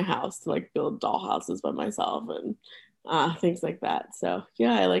cardboard in my house to like build doll houses by myself and things like that. So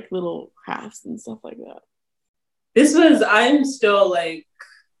yeah, I like little crafts and stuff like that. I'm still like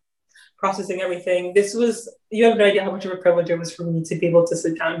processing everything. You have no idea how much of a privilege it was for me to be able to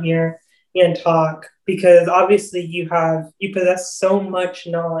sit down here and talk because obviously you possess so much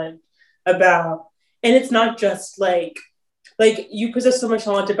knowledge about, and it's not just like you possess so much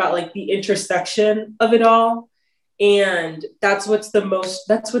knowledge about like the intersection of it all. And that's what's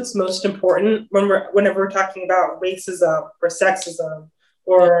most important whenever we're talking about racism or sexism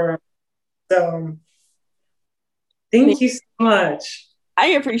or thank you so much. I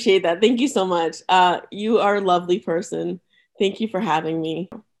appreciate that. Thank you so much. You are a lovely person. Thank you for having me.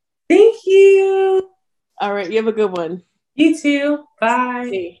 Thank you. All right. You have a good one. You too.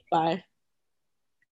 Bye. Bye.